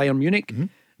for Bayern Munich,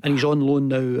 and he's on loan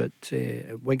now at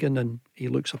Wigan, and he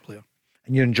looks a player.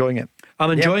 And you're enjoying it? I'm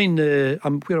enjoying where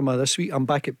am I this week? I'm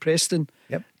back at Preston,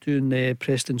 doing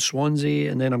Preston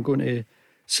Swansea, and then I'm going to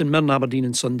St Mirren Aberdeen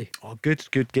on Sunday. Oh,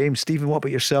 good game. Stephen, what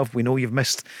about yourself? We know you've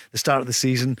missed the start of the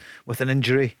season with an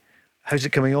injury. How's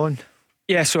it coming on?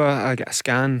 Yeah, so I got a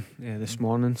scan this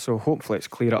morning, so hopefully it's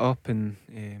clear it up and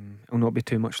it'll not be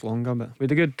too much longer. But we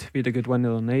had a good win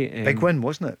the other night. Big win,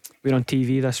 wasn't it? We were on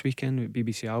TV this weekend with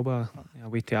BBC Alba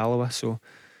away to Alloa, so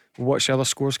we'll watch the other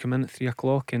scores come in at 3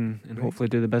 o'clock and hopefully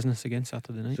do the business again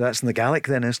Saturday night. So that's in the Gaelic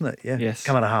then, isn't it? Yeah. Yes.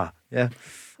 Kamaraha. Yeah.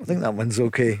 I think that one's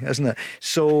okay, isn't it?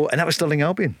 So, and that was Stirling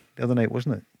Albion the other night,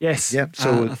 wasn't it? Yes. Yeah.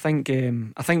 So I think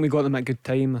we got them at good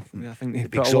time. I think they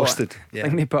put exhausted. I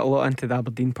think they put a lot into the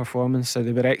Aberdeen performance. So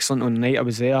they were excellent on the night I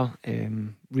was there.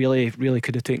 Really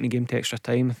could have taken the game to extra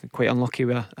time. Quite unlucky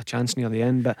with a chance near the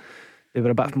end, but they were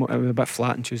a bit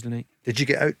flat on Tuesday night. Did you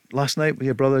get out last night with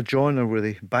your brother John, or were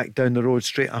they back down the road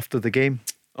straight after the game?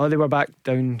 Oh, they were back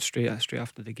down straight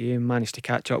after the game. Managed to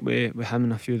catch up with him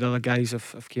and a few of the other guys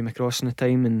I've came across in the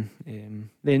time, and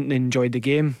they enjoyed the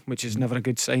game, which is never a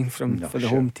good sign for the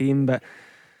home team. But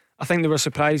I think they were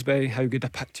surprised by how good a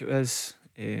pitch it is,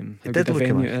 how good the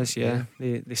venue it is. Yeah.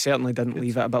 They certainly didn't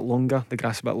leave it a bit longer, the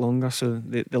grass a bit longer, so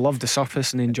they loved the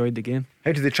surface and they enjoyed the game.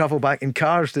 How did they travel back? In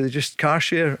cars? Did they just car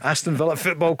share Aston Villa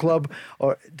Football Club,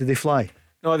 or did they fly?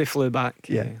 No, they flew back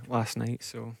last night,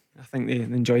 so I think they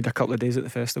enjoyed a couple of days at the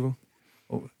festival.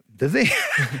 Oh, did they?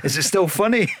 Is it still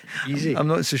funny? Easy. I'm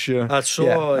not so sure. I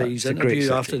saw his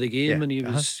interview after the game, and he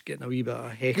was getting a wee bit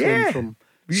of heckling from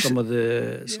some of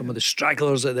the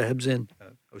stragglers at the Hibs end.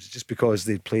 It was just because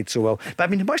they played so well. But I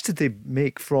mean, how much did they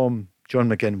make from John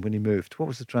McGinn when he moved? What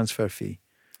was the transfer fee?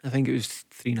 I think it was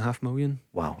 3.5 million.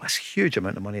 Wow, that's a huge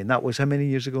amount of money. And that was how many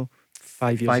years ago?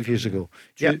 5 years. 5 years ago.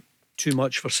 Yeah. Too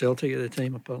much for Celtic at the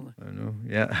time, apparently. I know.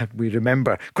 Yeah, we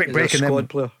remember. Quick He's break a and squad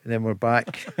player. Then we're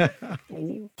back.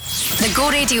 The Go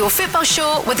Radio Football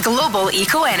Show with Global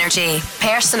Eco Energy.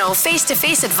 Personal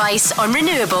face-to-face advice on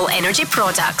renewable energy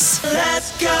products.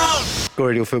 Let's go! Go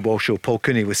Radio Football Show. Paul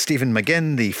Cooney with Stephen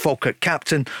McGinn, the Falkirk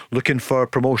captain, looking for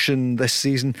promotion this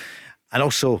season. And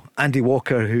also Andy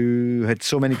Walker, who had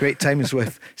so many great times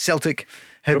with Celtic.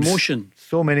 Hibs, Promotion.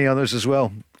 So many others as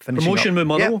well. Promotion with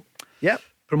Motherwell. Yep.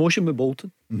 Promotion with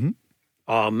Bolton.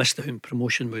 I missed the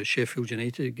promotion with Sheffield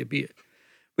United.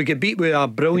 We get beat with a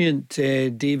brilliant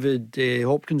David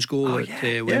Hopkins goal at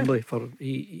Wembley.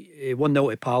 He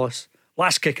 1-0 to Palace.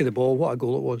 Last kick of the ball. What a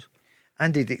goal it was.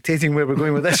 Andy dictating where we're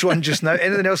going with this one just now.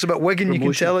 Anything else about Wigan you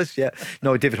can tell us? Yeah.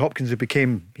 No, David Hopkins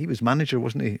he was manager,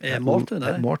 wasn't he? At Morton.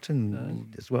 At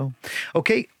Morton as well.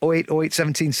 Okay, 08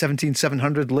 17 17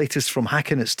 700. Latest from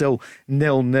Hacken. It's still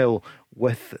 0-0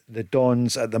 with the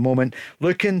Dons at the moment.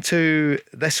 Looking to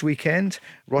this weekend,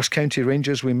 Ross County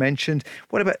Rangers we mentioned.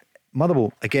 What about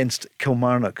Motherwell against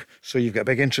Kilmarnock? So you've got a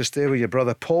big interest there with your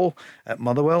brother Paul at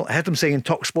Motherwell. I heard him saying in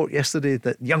TalkSport yesterday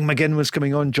that young McGinn was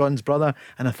coming on, John's brother,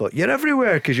 and I thought, you're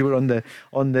everywhere, because you were on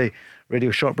the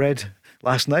Radio Shortbread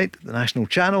last night, the national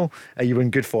channel. You were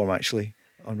in good form actually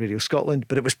on Radio Scotland,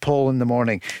 but it was Paul in the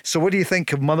morning. So what do you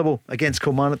think of Motherwell against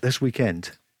Kilmarnock this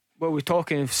weekend? Well, we're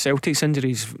talking of Celtic's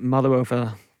injuries. Motherwell have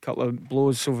a couple of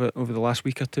blows over the last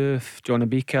week or two. John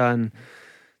Abika and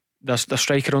their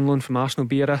striker on loan from Arsenal,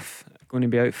 Beerif, going to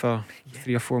be out for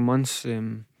 3 or 4 months.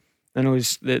 I know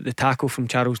the tackle from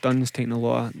Charles Dunn's taking a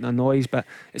lot of noise, but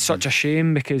it's such a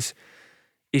shame because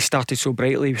he started so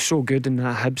brightly. He was so good in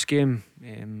that Hibs game,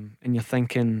 and you're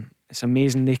thinking it's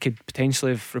amazing they could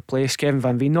potentially have replaced Kevin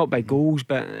Van Veen, not by goals,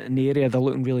 but in the area they're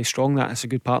looking really strong. That's a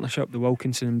good partnership, the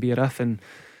Wilkinson and Beerif, and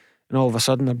all of a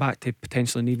sudden they're back to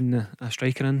potentially needing a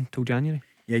striker in till January.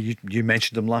 Yeah, you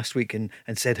mentioned him last week and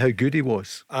said how good he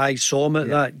was. I saw him at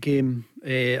that game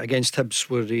against Hibs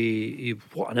where he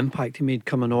what an impact he made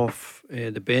coming off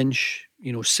the bench,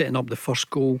 setting up the first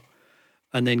goal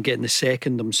and then getting the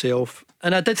second himself.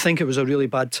 And I did think it was a really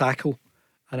bad tackle,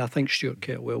 and I think Stuart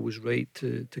Kettlewell was right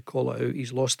to call it out.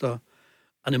 He's lost an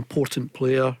important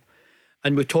player.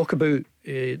 And we talk about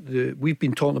we've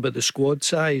been talking about the squad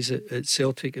size at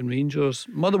Celtic and Rangers.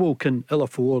 Motherwell can ill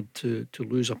afford to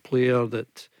lose a player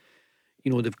that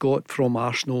they've got from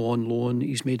Arsenal on loan.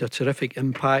 He's made a terrific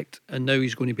impact, and now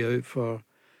he's going to be out for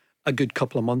a good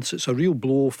couple of months. It's a real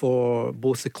blow for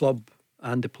both the club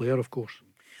and the player, of course.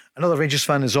 Another Rangers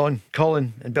fan is on,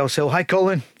 Colin in Bellshill. Hi,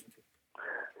 Colin.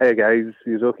 Hey guys,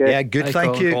 you okay? Yeah, good. Hi,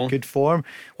 thank you. Colin. Good form.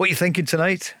 What are you thinking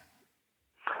tonight?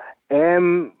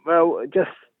 Well, just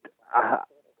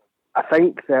I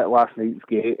think that last night's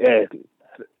game,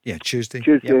 Tuesday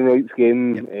night's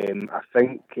game, I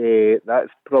think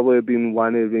that's probably been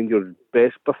one of Rangers'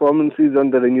 best performances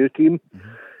under the new team. Mm-hmm.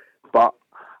 But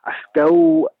I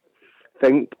still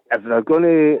think if they're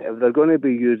gonna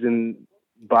be using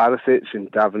Barisic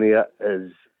and Tavernier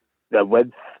as their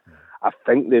width, I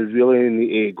think they really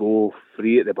need to go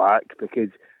free at the back, because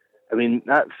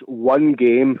that's one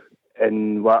game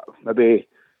in maybe,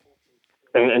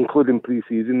 including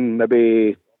pre-season,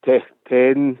 maybe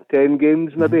 10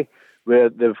 games maybe, where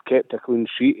they've kept a clean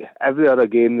sheet. Every other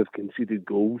game they've conceded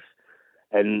goals,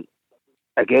 and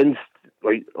against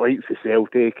like the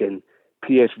Celtic and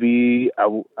PSV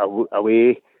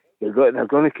away, they're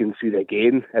going to concede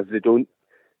again if they don't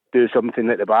do something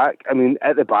at the back.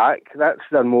 At the back, that's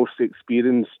their most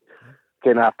experienced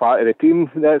kind of part of the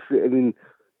team.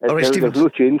 All right, there's no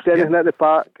change to anything at the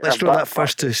park. Let's throw that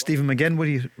first to Stephen McGinn. What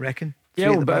do you reckon? Yeah,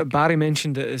 well, Barry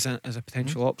mentioned it as a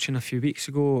potential option a few weeks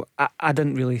ago. I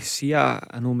didn't really see it.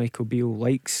 I know Michael Beale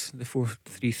likes the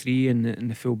 4-3-3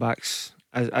 and the full-backs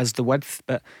as the width,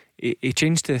 but he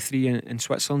changed to the 3 in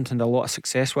Switzerland and had a lot of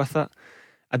success with it.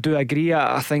 I do agree.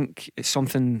 I think it's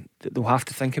something that they'll have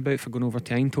to think about for going over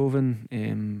to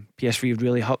Eindhoven. PSV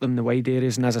really hurt them in the wide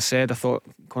areas, and as I said, I thought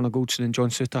Connor Goldson and John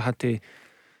Souttar had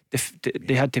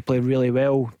to play really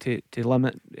well to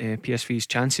limit PSV's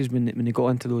chances when they got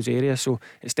into those areas. So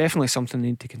it's definitely something they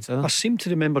need to consider. I seem to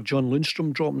remember John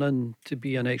Lundstrom dropping in to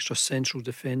be an extra central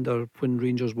defender when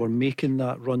Rangers were making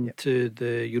that run to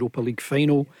the Europa League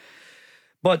final.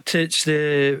 But it's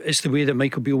the way that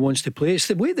Michael Beale wants to play. It's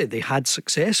the way that they had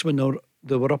success when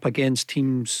they were up against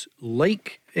teams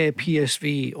like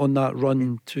PSV on that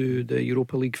run to the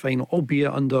Europa League final,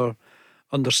 albeit under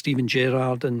Steven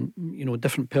Gerrard and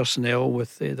different personnel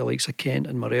with the likes of Kent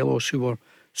and Morelos, who were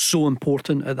so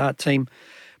important at that time.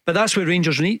 But that's what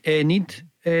Rangers need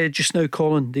just now,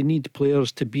 Colin. They need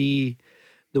players to be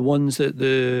the ones that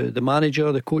the manager,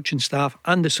 the coaching staff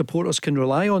and the supporters can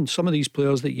rely on. Some of these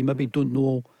players that you maybe don't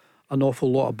know an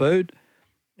awful lot about,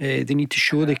 they need to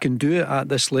show they can do it at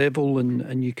this level,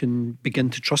 and you can begin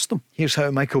to trust them. Here's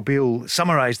how Michael Beale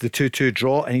summarised the 2-2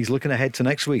 draw, and he's looking ahead to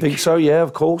next week. I think so, yeah,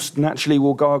 of course. Naturally,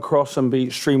 we'll go across and be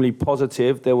extremely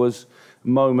positive. There was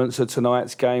moments of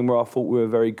tonight's game where I thought we were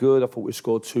very good. I thought we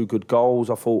scored 2 good goals.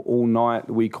 I thought all night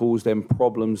we caused them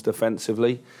problems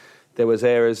defensively. There was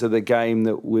areas of the game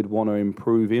that we'd want to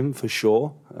improve in, for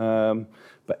sure.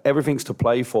 But everything's to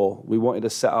play for. We wanted to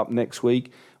set up next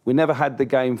week. We never had the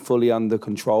game fully under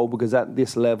control, because at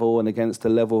this level and against the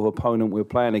level of opponent we're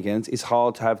playing against, it's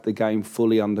hard to have the game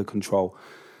fully under control.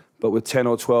 But with 10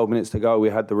 or 12 minutes to go, we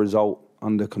had the result.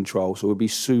 under control. So we'll be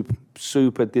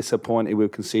super disappointed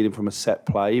with conceding from a set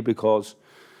play, because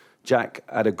Jack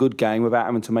had a good game without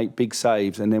having to make big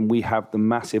saves, and then we have the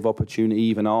massive opportunity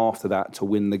even after that to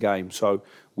win the game. So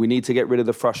we need to get rid of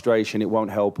the frustration. It won't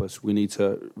help us. We need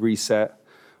to reset.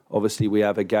 Obviously, we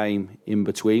have a game in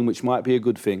between, which might be a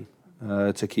good thing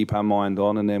to keep our mind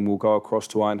on, and then we'll go across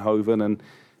to Eindhoven and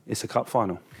it's a cup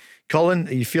final. Colin,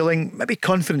 are you feeling maybe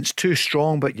confidence too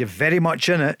strong, but you're very much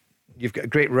in it? You've got a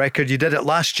great record. You did it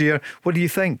last year. What do you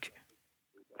think?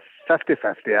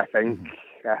 50-50, I think.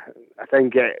 I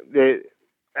think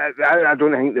I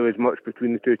don't think there was much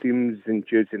between the two teams on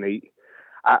Tuesday night.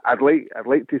 I'd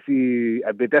like to see.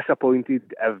 I'd be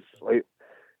disappointed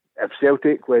if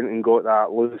Celtic went and got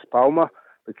that Lewis Palmer,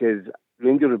 because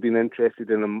Rangers have been interested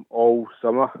in him all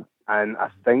summer, and I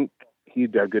think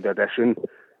he'd be a good addition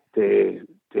to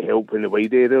help in the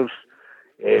wide areas.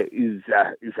 His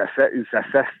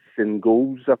assists and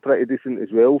goals are pretty decent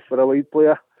as well for a wide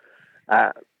player.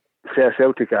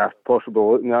 Celtic are possibly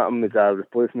looking at him as a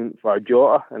replacement for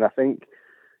Jota, and I think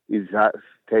he's that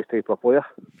type of player.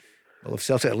 Well, if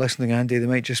Celtic are listening, Andy, they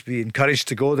might just be encouraged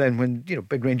to go then, when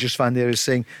big Rangers fan there is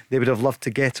saying they would have loved to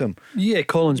get him. Yeah,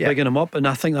 Colin's bigging him up, and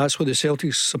I think that's what the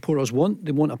Celtic supporters want.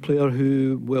 They want a player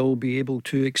who will be able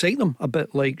to excite them a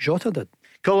bit like Jota did.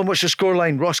 Colin, what's your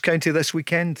scoreline? Ross County this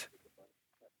weekend?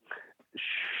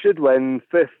 Should win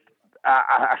 5th.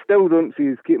 I still don't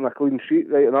see us keeping a clean sheet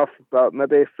right enough, but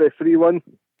maybe 3-1.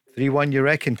 3-1 you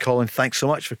reckon, Colin? Thanks so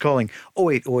much for calling.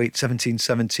 0808 17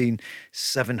 17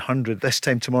 700. This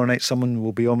time tomorrow night someone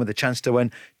will be on with a chance to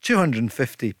win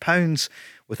 £250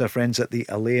 with our friends at the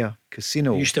Alea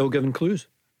Casino. Are you still giving clues?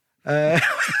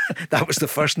 That was the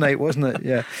first night, wasn't it?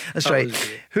 Yeah, that's right.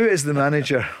 Who is the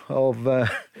manager of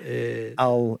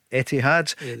Al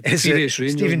Ittihad? Is it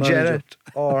Stephen Gerrard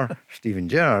or Stephen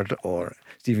Gerrard or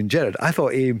Stephen Gerrard? I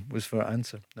thought A was for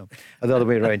answer. No, the other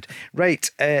way around. Right,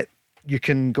 you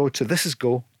can go to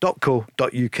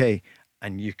thisisgo.co.uk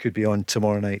and you could be on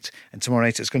tomorrow night. And tomorrow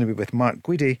night it's going to be with Mark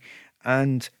Guidi,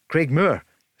 and Craig Moore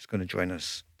is going to join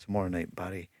us tomorrow night.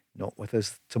 Barry not with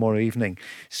us tomorrow evening.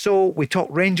 So we talk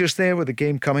Rangers there with the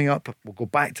game coming up. We'll go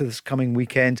back to this coming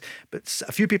weekend, but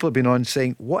a few people have been on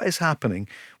saying what is happening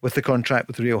with the contract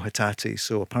with Rio Hatate.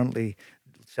 So apparently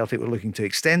Celtic were looking to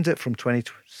extend it from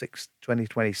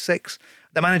 2026.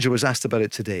 The manager was asked about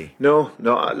it today. No,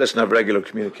 listen, I have regular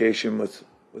communication with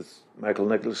Michael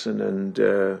Nicholson, and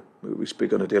we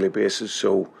speak on a daily basis.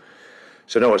 So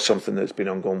no, it's something that's been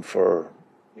ongoing for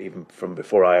even from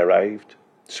before I arrived.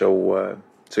 So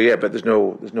yeah, but there's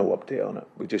no update on it.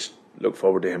 We just look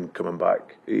forward to him coming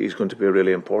back. He's going to be a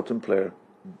really important player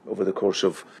over the course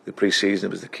of the pre-season.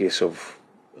 It was the case of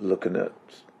looking at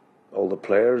all the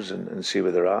players and see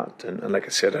where they're at. And like I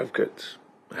said, I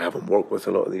haven't worked with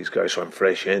a lot of these guys, so I'm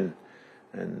fresh in.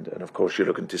 And of course, you're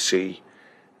looking to see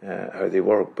how they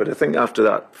work. But I think after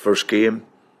that first game,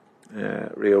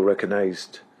 Rio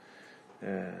recognised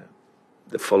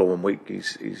the following week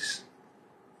his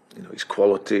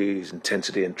quality, his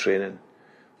intensity in training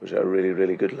was at a really,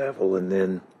 really good level. And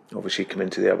then obviously come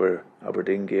into the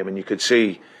Aberdeen game, and you could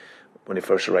see when he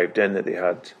first arrived in that they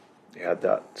had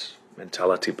that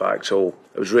mentality back. So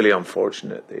it was really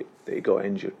unfortunate that he got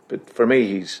injured. But for me,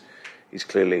 he's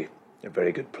clearly a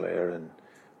very good player,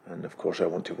 and of course I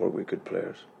want to work with good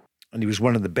players. And he was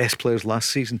one of the best players last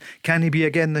season. Can he be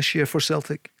again this year for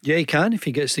Celtic? Yeah, he can if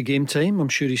he gets the game time. I'm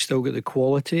sure he's still got the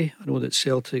quality. I know that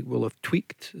Celtic will have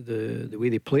tweaked the way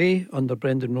they play under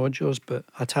Brendan Rodgers, but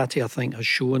Hatate, I think, has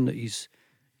shown that he's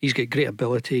got great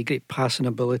ability, great passing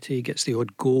ability, gets the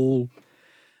odd goal,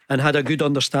 and had a good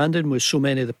understanding with so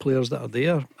many of the players that are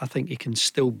there. I think he can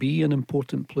still be an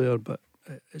important player, but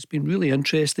it's been really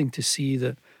interesting to see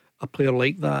that a player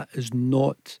like that is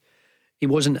not... He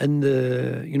wasn't in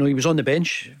the... he was on the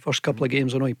bench first couple of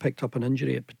games. I know he picked up an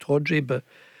injury at Pittodrie, but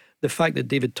the fact that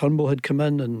David Turnbull had come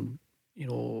in and,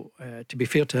 to be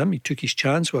fair to him, he took his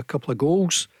chance with a couple of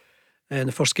goals in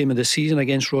the first game of the season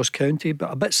against Ross County,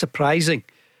 but a bit surprising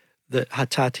that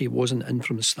Hatate wasn't in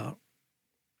from the start.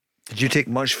 Did you take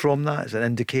much from that as an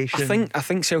indication? I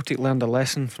think Celtic learned a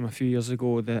lesson from a few years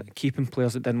ago that keeping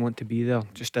players that didn't want to be there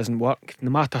just doesn't work. No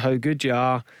matter how good you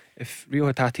are, if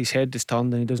Rio Hatate's head is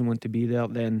turned and he doesn't want to be there,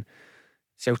 then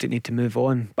Celtic need to move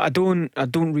on. But I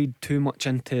don't read too much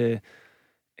into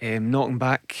knocking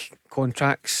back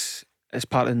contracts as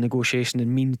part of the negotiation.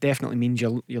 It definitely means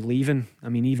you're leaving. I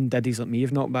mean, even Diddy's like me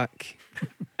have knocked back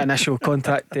initial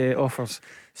contract offers.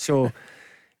 So.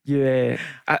 Yeah,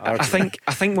 I think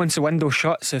once the window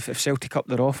shuts, if Celtic up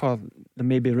their offer, there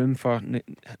may be room for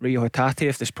Rio Hatate.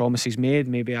 If there's promises made,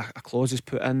 maybe a clause is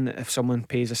put in. If someone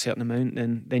pays a certain amount,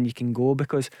 then you can go,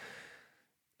 because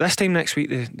This time next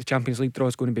week, the Champions League draw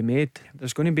is going to be made.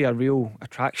 There's going to be a real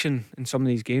attraction in some of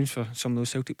these games for some of those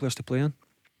Celtic players to play in.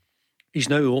 He's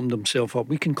now opened himself up.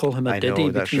 We can call him a Diddy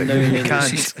between right. now and You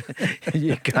can't.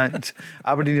 You can't.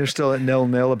 Aberdeen are still at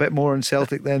 0-0. A bit more on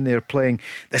Celtic then. They're playing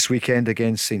this weekend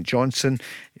against St Johnstone.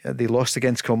 They lost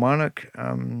against Kilmarnock.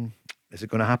 Is it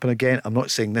going to happen again? I'm not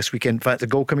saying this weekend. In fact, the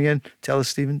goal coming in. Tell us,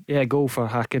 Stephen. Yeah, goal for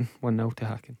Hacken. 1-0 to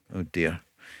Hacken. Oh dear.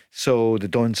 So the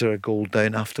Dons are a goal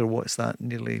down after, what's that?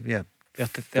 Nearly,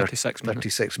 36 minutes.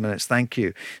 36 minutes. Thank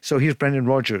you. So here's Brendan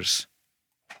Rodgers.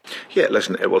 Yeah,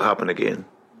 listen, it will happen again.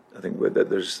 I think that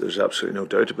there's absolutely no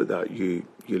doubt about that. You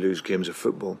lose games of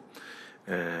football.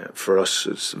 For us,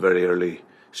 it's very early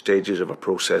stages of a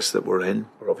process that we're in.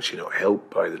 We're obviously not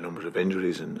helped by the numbers of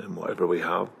injuries and whatever we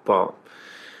have, but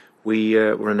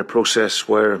we're in a process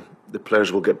where the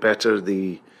players will get better,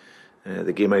 the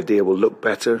game idea will look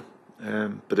better,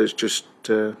 but it's just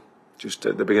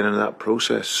at the beginning of that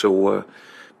process. So,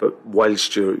 but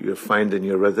whilst you're finding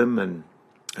your rhythm and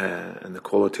the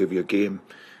quality of your game,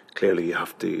 clearly you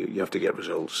have to get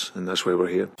results, and that's why we're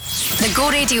here. The Go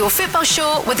Radio Football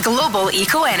Show with Global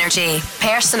Eco Energy.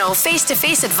 Personal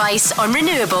face-to-face advice on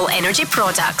renewable energy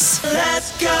products.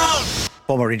 Let's go!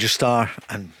 Former Rangers star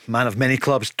and man of many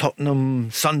clubs,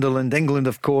 Tottenham, Sunderland, England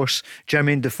of course,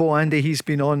 Jermaine Defoe. Andy, he's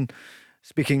been on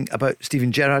speaking about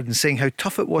Steven Gerrard and saying how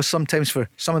tough it was sometimes for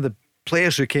some of the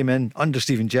players who came in under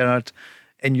Steven Gerrard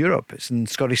in Europe. It's in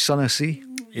Scottish Sun, I see.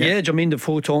 Yeah, Jermaine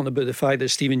Defoe talking about the fact that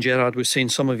Steven Gerrard was saying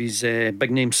some of his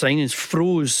big name signings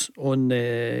froze on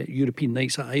European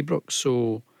nights at Ibrox.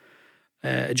 So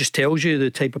it just tells you the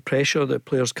type of pressure that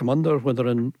players come under when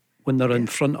they're in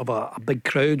front of a big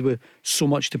crowd with so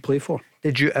much to play for.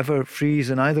 Did you ever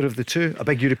freeze in either of the two? A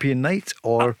big European night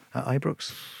or at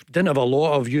Ibrox? Didn't have a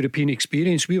lot of European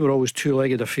experience. We were always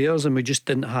two-legged affairs, and we just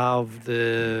didn't have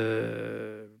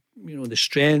the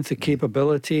strength, the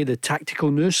capability, the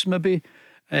tactical nous maybe.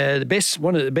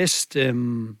 One of the best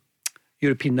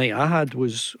European night I had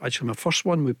was actually my first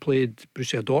one. We played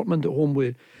Borussia Dortmund at home.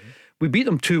 We beat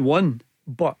them 2-1,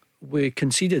 but we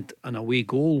conceded an away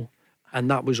goal, and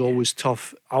that was always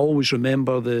tough. I always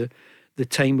remember the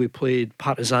time we played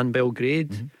Partizan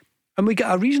Belgrade, and we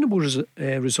got a reasonable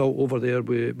result over there.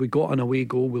 We got an away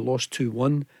goal. We lost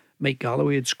 2-1. Mike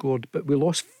Galloway had scored, but we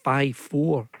lost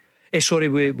 5-4.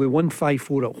 We won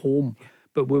 5-4 at home,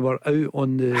 but we were out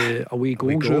on the away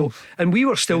goals rule, and we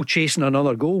were still chasing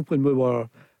another goal when we were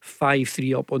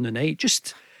 5-3 up on the night.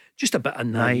 Just a bit of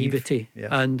naivety.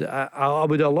 And I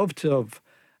would have loved to have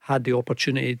had the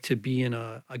opportunity to be in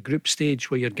a group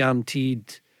stage where you're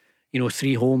guaranteed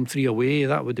 3 home, 3 away.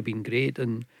 That would have been great.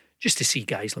 And just to see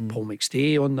guys like Paul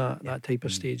McStay on that type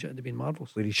of stage, it would have been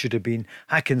marvellous. Where he should have been.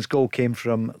 Haken's goal came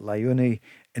from Lione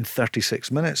in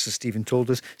 36 minutes, as Stephen told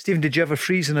us. Stephen, did you ever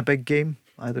freeze in a big game,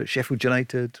 either at Sheffield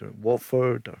United or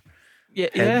Watford or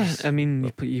Yeah. I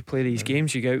mean, you play these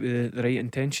games, you go out with the right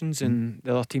intentions, and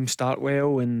the other team start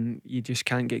well, and you just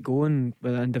can't get going,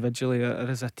 whether individually or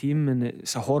as a team, and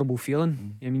it's a horrible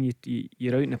feeling. I mean,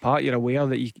 you're out in the park, you're aware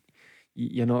that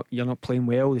you're not playing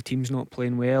well, the team's not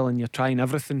playing well, and you're trying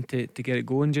everything to get it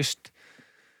going. Just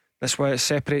that's why it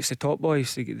separates the top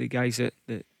boys, the guys that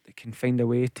can find a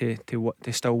way to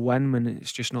still win when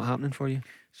it's just not happening for you.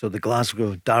 So the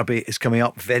Glasgow derby is coming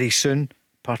up very soon.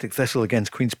 Partick Thistle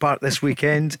against Queen's Park this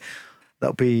weekend.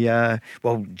 That'll be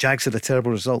Jags had a terrible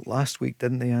result last week,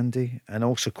 didn't they, Andy? And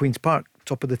also Queen's Park,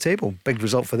 top of the table. Big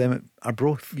result for them at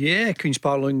Arbroath. Yeah, Queen's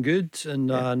Park looking good,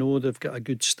 and I know they've got a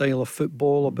good style of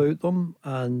football about them,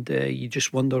 and you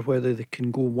just wonder whether they can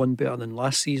go one better than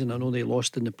last season. I know they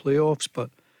lost in the playoffs,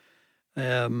 but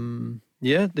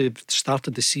they've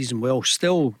started the season well.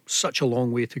 Still such a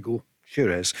long way to go. Sure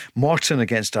is. Morton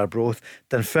against Arbroath,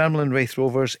 Dunfermline, Raith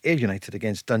Rovers, Ayr United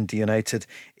against Dundee United,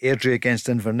 Airdrie against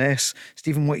Inverness.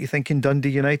 Stephen, what are you thinking? Dundee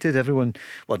United? Everyone,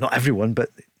 well, not everyone, but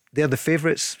they're the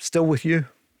favourites. Still with you?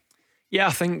 Yeah,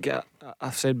 I think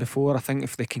I've said before, I think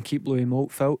if they can keep Louis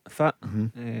Moult fit,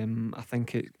 I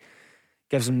think it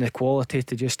gives them the quality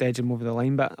to just edge them over the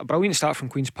line. But a brilliant start from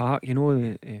Queen's Park,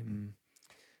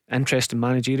 interesting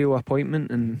managerial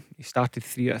appointment, and he started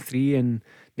 3 out of 3 and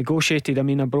negotiated. I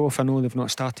mean, Arbroath, I know they've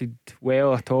not started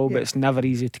well at all, but it's never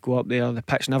easy to go up there. The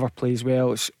pitch never plays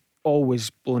well. It's always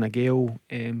blowing a gale.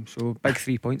 So big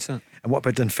 3 points there. And what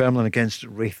about Dunfermline against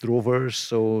Raith Rovers?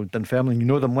 So Dunfermline, you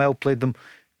know them well, played them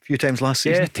a few times last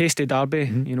season. Yeah, tasty derby.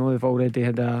 They've already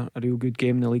had a real good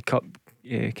game in the League Cup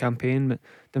campaign. But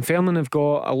Dunfermline have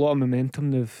got a lot of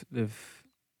momentum. They've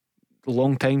a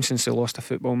long time since they lost a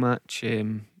football match.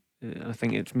 I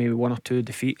think it's maybe 1 or 2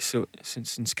 defeats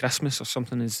since Christmas or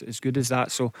something as good as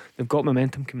that. So they've got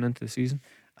momentum coming into the season.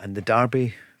 And the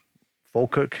derby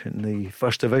Falkirk in the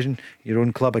First Division. Your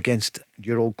own club against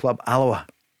your old club, Alloa.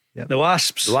 Yep. The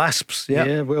Wasps. The Wasps, yeah.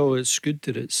 Yeah, well, it's good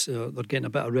that it's they're getting a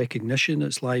bit of recognition.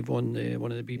 It's live on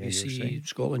one of the BBC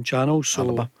Scotland channels.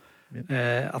 So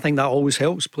I think that always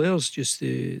helps players. Just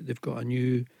they've got a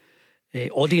new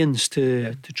audience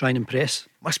to try and impress.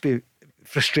 Must be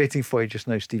frustrating for you just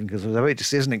now, Stephen, because I was about to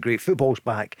say, isn't it great? Football's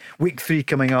back. Week 3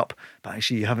 coming up, but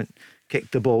actually you haven't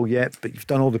kicked the ball yet, but you've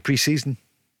done all the pre-season.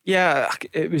 Yeah,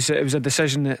 it was a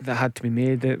decision that had to be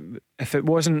made. If we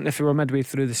were midway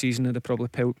through the season, I'd have probably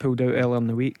pulled out earlier in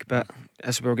the week. But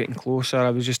as we were getting closer,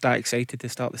 I was just that excited to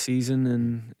start the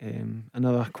season and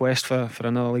another quest for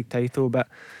another league title. But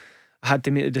I had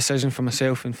to make the decision for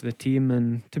myself and for the team.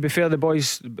 And to be fair, the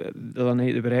boys the other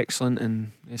night, they were excellent,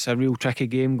 and it's a real tricky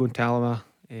game going to Alloa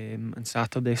on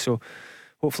Saturday. So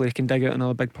hopefully they can dig out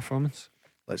another big performance.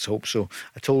 Let's hope so.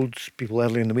 I told people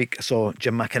earlier in the week, I saw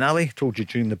Jim McInally, told you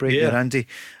during the break there, Andy,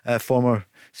 former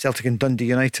Celtic and Dundee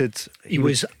United. He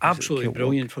was absolutely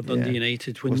brilliant for Dundee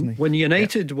United. When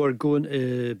United were going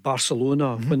to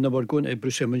Barcelona, when they were going to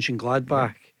Borussia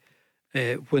Mönchengladbach,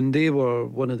 when they were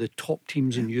one of the top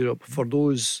teams in Europe, for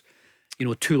those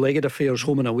two-legged affairs,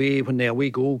 home and away, when the away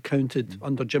goal counted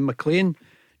under Jim McLean,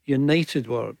 United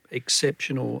were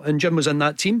exceptional. And Jim was in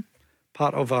that team,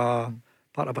 part of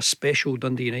a special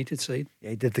Dundee United side. Yeah,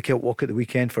 he did the kilt walk at the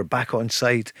weekend for back on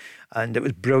side, and it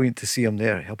was brilliant to see him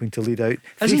there helping to lead out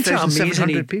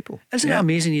 3,700 people. Isn't it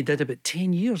amazing he did about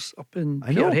 10 years up in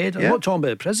Peterhead? I'm not talking about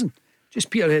the prison, just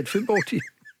Peterhead football team.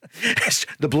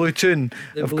 The Blue Toon,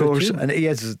 of course, and he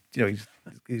is,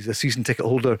 he's a season ticket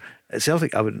holder at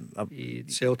Celtic.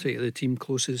 Celtic, the team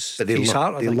closest to his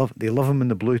heart. They love him in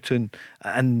the Blue Toon.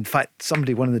 And in fact,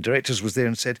 one of the directors was there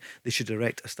and said they should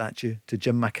erect a statue to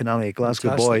Jim McInally, a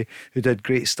Glasgow boy who did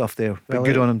great stuff there. But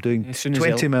good on him doing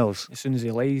 20 mils. As soon as he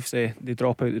leaves, they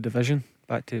drop out the division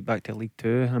back to League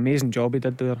Two. An amazing job he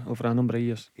did there over a number of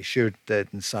years. He sure did,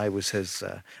 and Si was his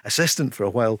assistant for a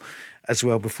while as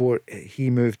well before he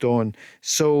moved on.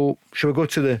 So shall we go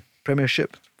to the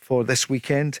Premiership for this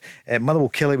weekend? Motherwell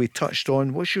Kelly we touched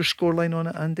on. What's your scoreline on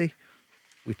it, Andy?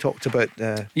 We talked about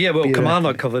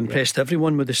Kilmarnock have impressed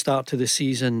everyone with the start to the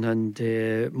season,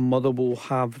 and Motherwell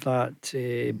have that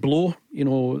blow,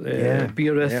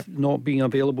 Beereth not being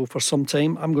available for some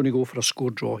time. I'm going to go for a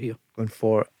score draw here. Going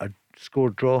for a score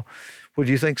draw. What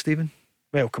do you think, Stephen?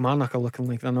 Well, Kilmarnock are looking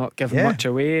like they're not giving much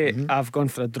away. I've gone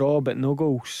for a draw, but no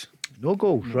goals. No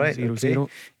goals, right? 0-0.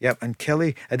 Yep. And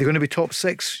Kelly, are they going to be top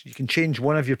 6? You can change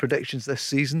one of your predictions this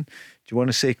season. Do you want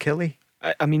to say Kelly?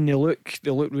 I mean, they look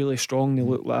really strong. They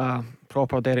look like a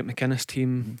proper Derek McInnes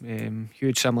team.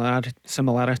 Huge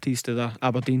similarities to the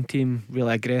Aberdeen team.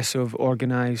 Really aggressive,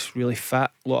 organised, really fit.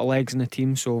 A lot of legs in the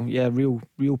team. So yeah,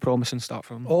 real promising start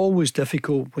for them. Always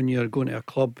difficult when you're going to a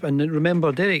club. And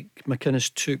remember, Derek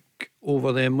McInnes took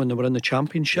over them when they were in the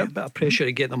Championship. Bit of pressure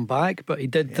to get them back, but he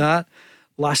did that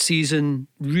last season.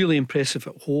 Really impressive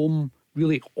at home.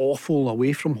 Really awful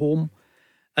away from home.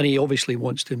 And he obviously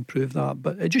wants to improve that.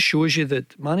 But it just shows you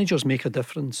that managers make a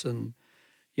difference. And,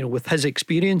 with his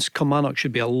experience, Kilmarnock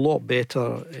should be a lot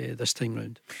better this time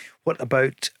round. What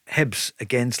about Hibs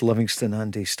against Livingston,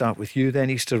 Andy? Start with you then,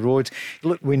 Easter Road.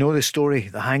 Look, we know the story,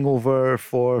 the hangover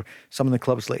for some of the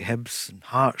clubs like Hibs and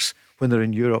Hearts when they're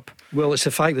in Europe. Well, it's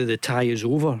the fact that the tie is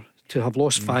over. To have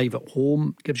lost 5 at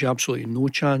home gives you absolutely no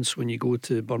chance when you go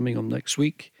to Birmingham next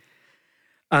week.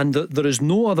 And there is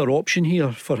no other option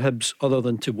here for Hibs other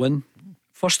than to win.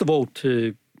 First of all,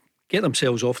 to get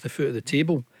themselves off the foot of the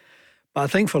table. But I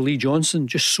think for Lee Johnson,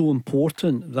 just so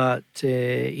important that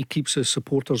he keeps his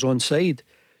supporters on side.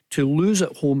 To lose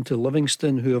at home to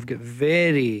Livingston, who have got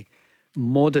very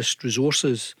modest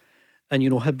resources. And,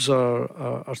 Hibs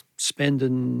are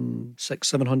spending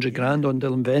 600-700 grand on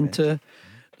Dylan Vente.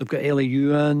 They've got Elie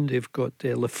Youan, they've got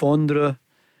Le Fondre.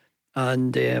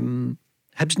 And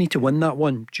Hibs need to win that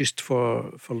one just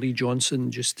for Lee Johnson,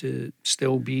 just to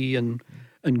still be in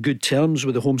good terms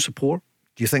with the home support.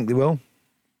 Do you think they will?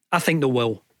 I think they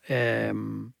will. I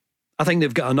think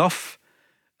they've got enough,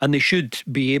 and they should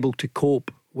be able to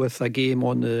cope with a game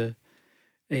on the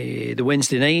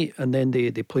Wednesday night, and then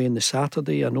they play on the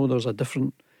Saturday. I know there's a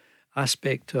different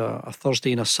aspect to a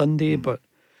Thursday and a Sunday, but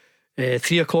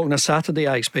 3 o'clock on a Saturday,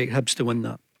 I expect Hibs to win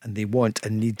that. And they want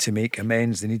and need to make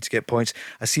amends. They need to get points.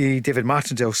 I see David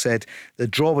Martindale said the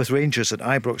draw with Rangers at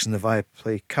Ibrox in the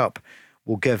Viaplay Cup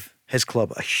will give his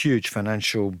club a huge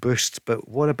financial boost. But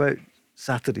what about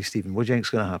Saturday, Stephen? What do you think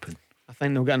is going to happen? I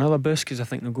think they'll get another boost because I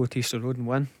think they'll go to Easter Road and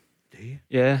win. Do you?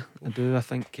 Yeah, I do. I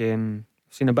think I've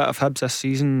seen a bit of Hibs this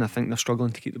season. I think they're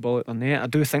struggling to keep the ball out their net. I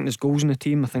do think there's goals in the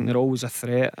team. I think they're always a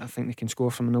threat. I think they can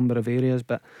score from a number of areas,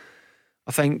 but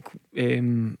I think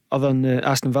other than the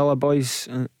Aston Villa boys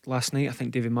last night, I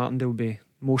think David Martindale will be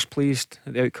most pleased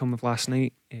at the outcome of last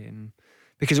night,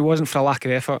 because it wasn't for a lack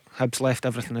of effort. Hibs left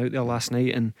everything out there last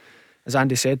night, and as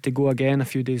Andy said, to go again a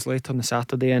few days later on the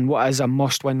Saturday in what is a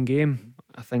must-win game,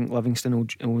 I think Livingston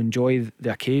will enjoy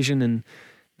the occasion and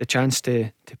the chance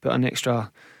to put an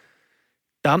extra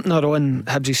dampener on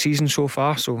Hibs' season so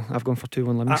far. So I've gone for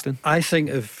 2-1 Livingston. I think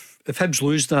if Hibs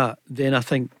lose that, then I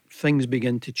think things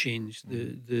begin to change.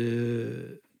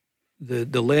 The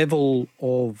level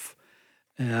of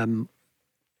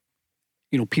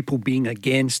people being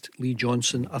against Lee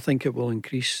Johnson, I think it will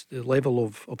increase. The level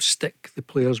of stick the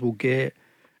players will get,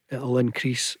 it'll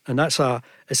increase, and it's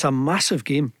a massive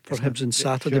game for Hibs on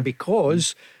Saturday,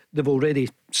 because they've already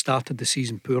started the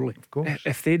season poorly. Of course,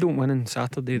 if they don't win on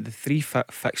Saturday, the three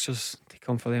fixtures to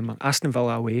come for them are Aston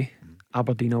Villa away,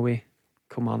 Aberdeen away,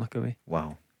 Kilmarnock away.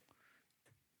 Wow,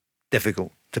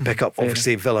 difficult to pick up.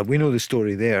 Obviously, Villa, we know the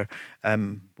story there.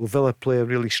 Will Villa play a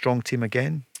really strong team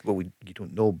again? Well, you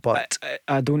don't know, but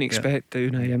I don't expect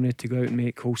Unai Emery to go out and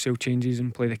make wholesale changes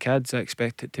and play the kids. I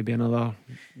expect it to be another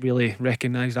really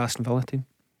recognised Aston Villa team.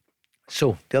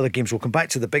 So the other games, we'll come back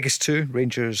to the biggest two: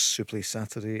 Rangers, who play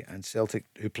Saturday, and Celtic,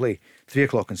 who play 3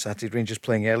 o'clock on Saturday. Rangers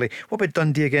playing early. What about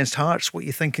Dundee against Hearts? What are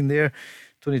you thinking there?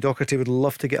 Tony Docherty would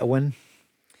love to get a win.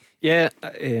 Yeah,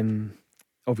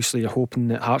 obviously you're hoping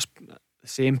that Hearts the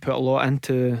same put a lot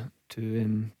into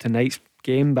tonight's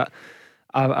game, but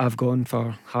I've gone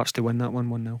for Hearts to win that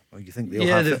 1-0. Oh, you think they'll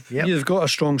have it? Yeah, they've got a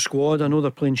strong squad. I know they're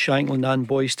playing Shankland and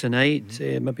Boys tonight,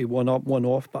 maybe one up, one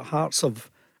off, but Hearts have,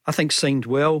 I think, signed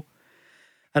well.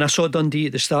 And I saw Dundee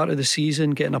at the start of the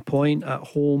season getting a point at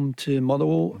home to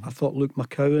Motherwell. I thought Luke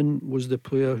McCowan was the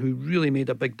player who really made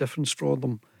a big difference for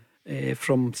them,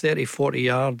 from 30-40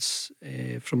 yards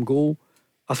from goal.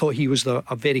 I thought he was a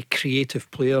very creative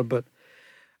player, but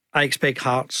I expect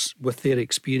Hearts, with their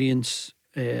experience,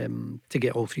 to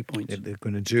get all 3 points. They're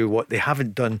going to do what they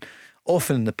haven't done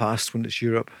often in the past when it's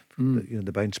Europe.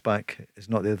 The bounce back is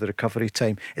not there, the recovery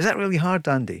time. Is that really hard,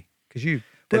 Andy? Because you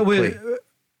did play.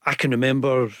 I can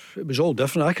remember it was all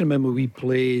different. I can remember we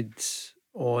played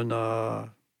on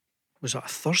was it a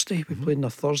Thursday? We played on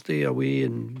a Thursday away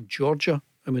in Georgia,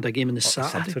 and we had a game on the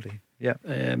Saturday. Yeah.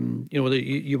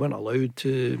 You weren't allowed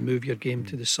to move your game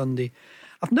to the Sunday.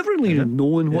 I've never really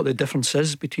known what the difference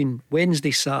is between Wednesday,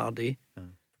 Saturday,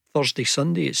 Thursday,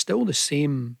 Sunday. It's still the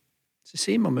same. It's the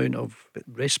same amount of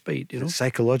respite. It's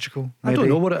psychological. Maybe? I don't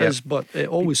know what it is, but it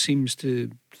always seems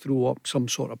to throw up some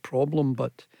sort of problem.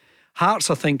 But Hearts,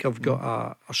 I think, have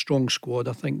got a strong squad.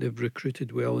 I think they've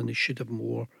recruited well, and they should have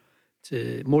more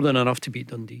than enough to beat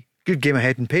Dundee. Good game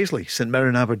ahead in Paisley, St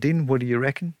Mirren, Aberdeen. What do you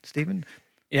reckon, Stephen?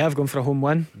 Yeah, I've gone for a home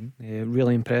win.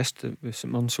 Really impressed with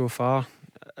St Mirren so far.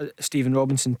 Stephen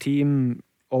Robinson team,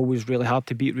 always really hard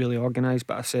to beat, really organised,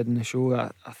 but I said in the show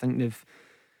I think they've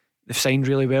signed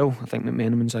really well. I think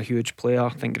McMenamin's a huge player. I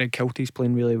think Greg Kilty's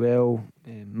playing really well.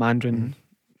 Mandrin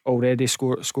already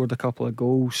scored a couple of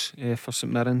goals for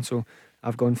St Mirren, so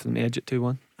I've gone for them to edge at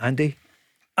 2-1. Andy?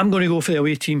 I'm going to go for the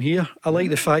away team here. I like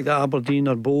the fact that Aberdeen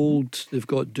are bold. They've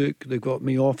got Duke, they've got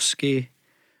Miofsky.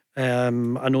 I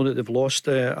know that they've lost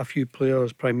a few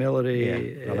players, primarily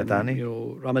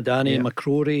Ramadani and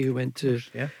McCrory, who went to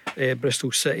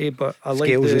Bristol City. But I like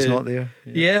Scales is not there.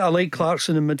 I like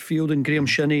Clarkson in midfield and Graham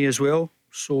Shinney as well.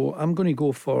 So I'm going to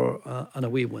go for an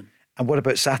away win. And what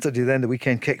about Saturday then? The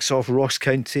weekend kicks off. Ross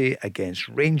County against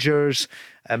Rangers.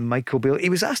 Michael Beale, he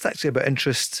was asked actually about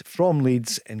interest from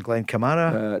Leeds in Glenn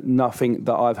Kamara. Nothing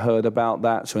that I've heard about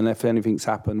that. So unless anything's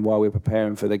happened while we're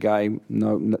preparing for the game,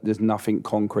 no, there's nothing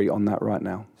concrete on that right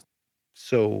now.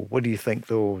 So what do you think,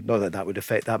 though? Not that would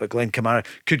affect that, but Glenn Kamara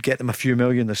could get them a few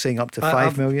million. They're saying up to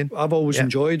 5 million. I've always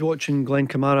enjoyed watching Glenn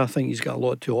Kamara. I think he's got a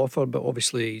lot to offer, but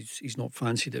obviously he's not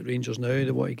fancied at Rangers now. They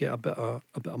want to get a bit of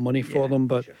money for them,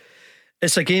 but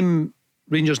it's a game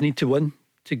Rangers need to win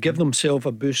to give themselves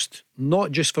a boost,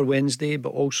 not just for Wednesday but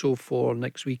also for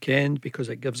next weekend, because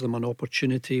it gives them an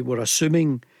opportunity. We're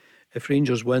assuming if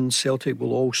Rangers win, Celtic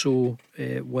will also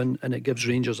win, and it gives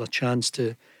Rangers a chance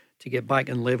to get back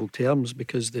in level terms,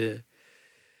 because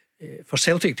for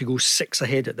Celtic to go 6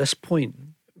 ahead at this point,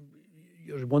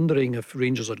 you're wondering if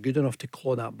Rangers are good enough to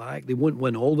claw that back. They won't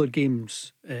win all their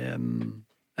games, and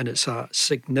it's a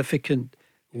significant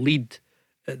lead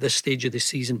at this stage of the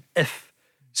season if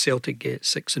Celtic get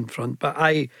 6 in front. But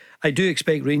I do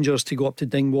expect Rangers to go up to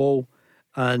Dingwall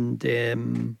and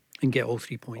get all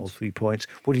 3 points. All 3 points.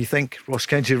 What do you think, Ross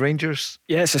County Rangers?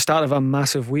 Yeah, it's the start of a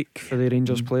massive week for the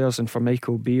Rangers players and for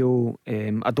Michael Beale.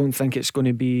 I don't think it's going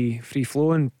to be free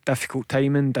flowing. Difficult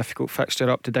timing, difficult fixture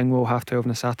up to Dingwall, 12:30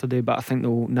 on a Saturday, but I think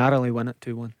they'll narrowly win it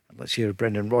 2-1. Let's hear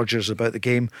Brendan Rodgers about the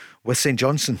game with St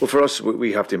Johnstone. Well, for us,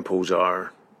 we have to impose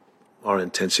our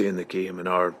intensity in the game, and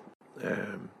our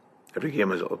every game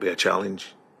will be a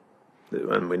challenge,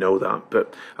 and we know that.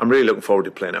 But I'm really looking forward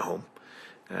to playing at home.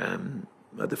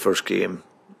 At the first game,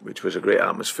 which was a great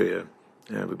atmosphere,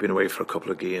 we've been away for a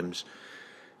couple of games.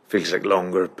 Feels like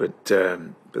longer, but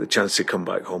the chance to come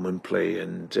back home and play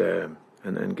and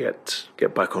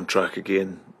get back on track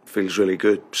again feels really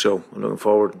good. So I'm looking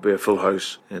forward to be a full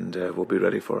house, and we'll be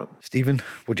ready for it. Stephen,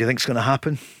 what do you think's going to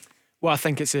happen? Well, I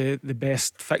think it's the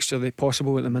best fixture that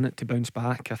possible at the minute to bounce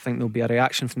back. I think there'll be a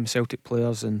reaction from the Celtic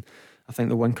players, and I think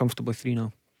they'll win comfortably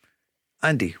 3-0.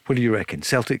 Andy, what do you reckon?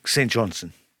 Celtic, St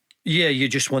Johnstone. Yeah, you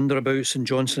just wonder about St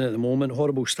Johnstone at the moment.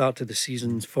 Horrible start to the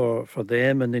season for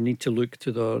them, and they need to look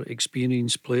to their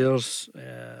experienced players,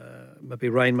 maybe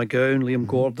Ryan McGowan, Liam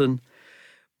Gordon.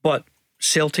 But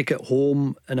Celtic at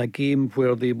home in a game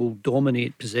where they will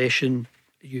dominate possession,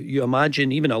 you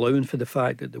imagine, even allowing for the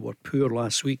fact that they were poor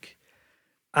last week,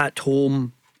 at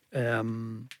home,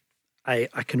 I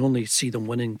can only see them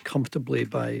winning comfortably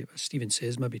by, as Stephen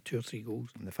says, maybe 2 or 3 goals.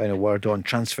 And the final word on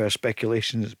transfer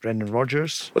speculation is Brendan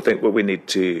Rodgers. I think we need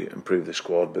to improve the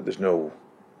squad, but there's no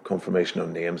confirmation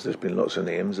on names. There's been lots of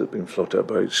names that have been floated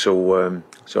about. So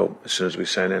as soon as we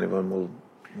sign anyone, we'll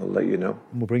let you know.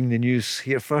 We'll bring the news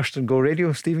here first on Go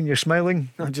Radio. Stephen, you're smiling.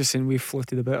 I'm just saying we've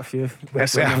floated about a few. We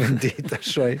have indeed,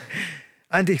 that's right.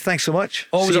 Andy, thanks so much.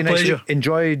 Always a pleasure.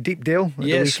 Enjoy Deepdale at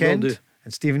the weekend. Will do.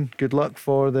 And Stephen, good luck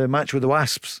for the match with the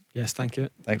Wasps. Yes, thank you.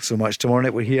 Thanks so much. Tomorrow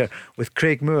night we're here with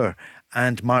Craig Moore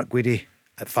and Mark Guidi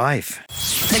at 5.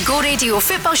 The Go Radio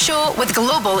Football Show with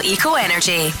Global Eco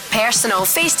Energy. Personal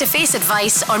face-to-face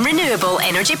advice on renewable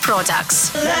energy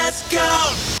products. Let's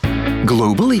go!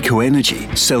 Global Eco Energy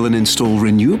sell and install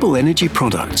renewable energy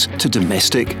products to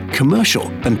domestic, commercial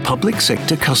and public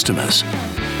sector customers.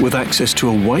 With access to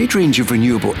a wide range of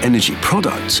renewable energy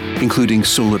products, including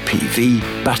solar PV,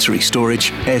 battery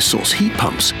storage, air source heat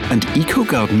pumps and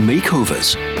eco-garden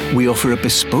makeovers, we offer a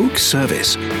bespoke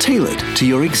service tailored to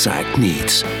your exact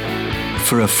needs.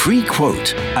 For a free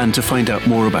quote and to find out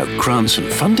more about grants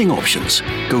and funding options,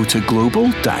 go to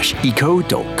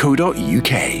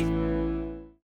global-eco.co.uk.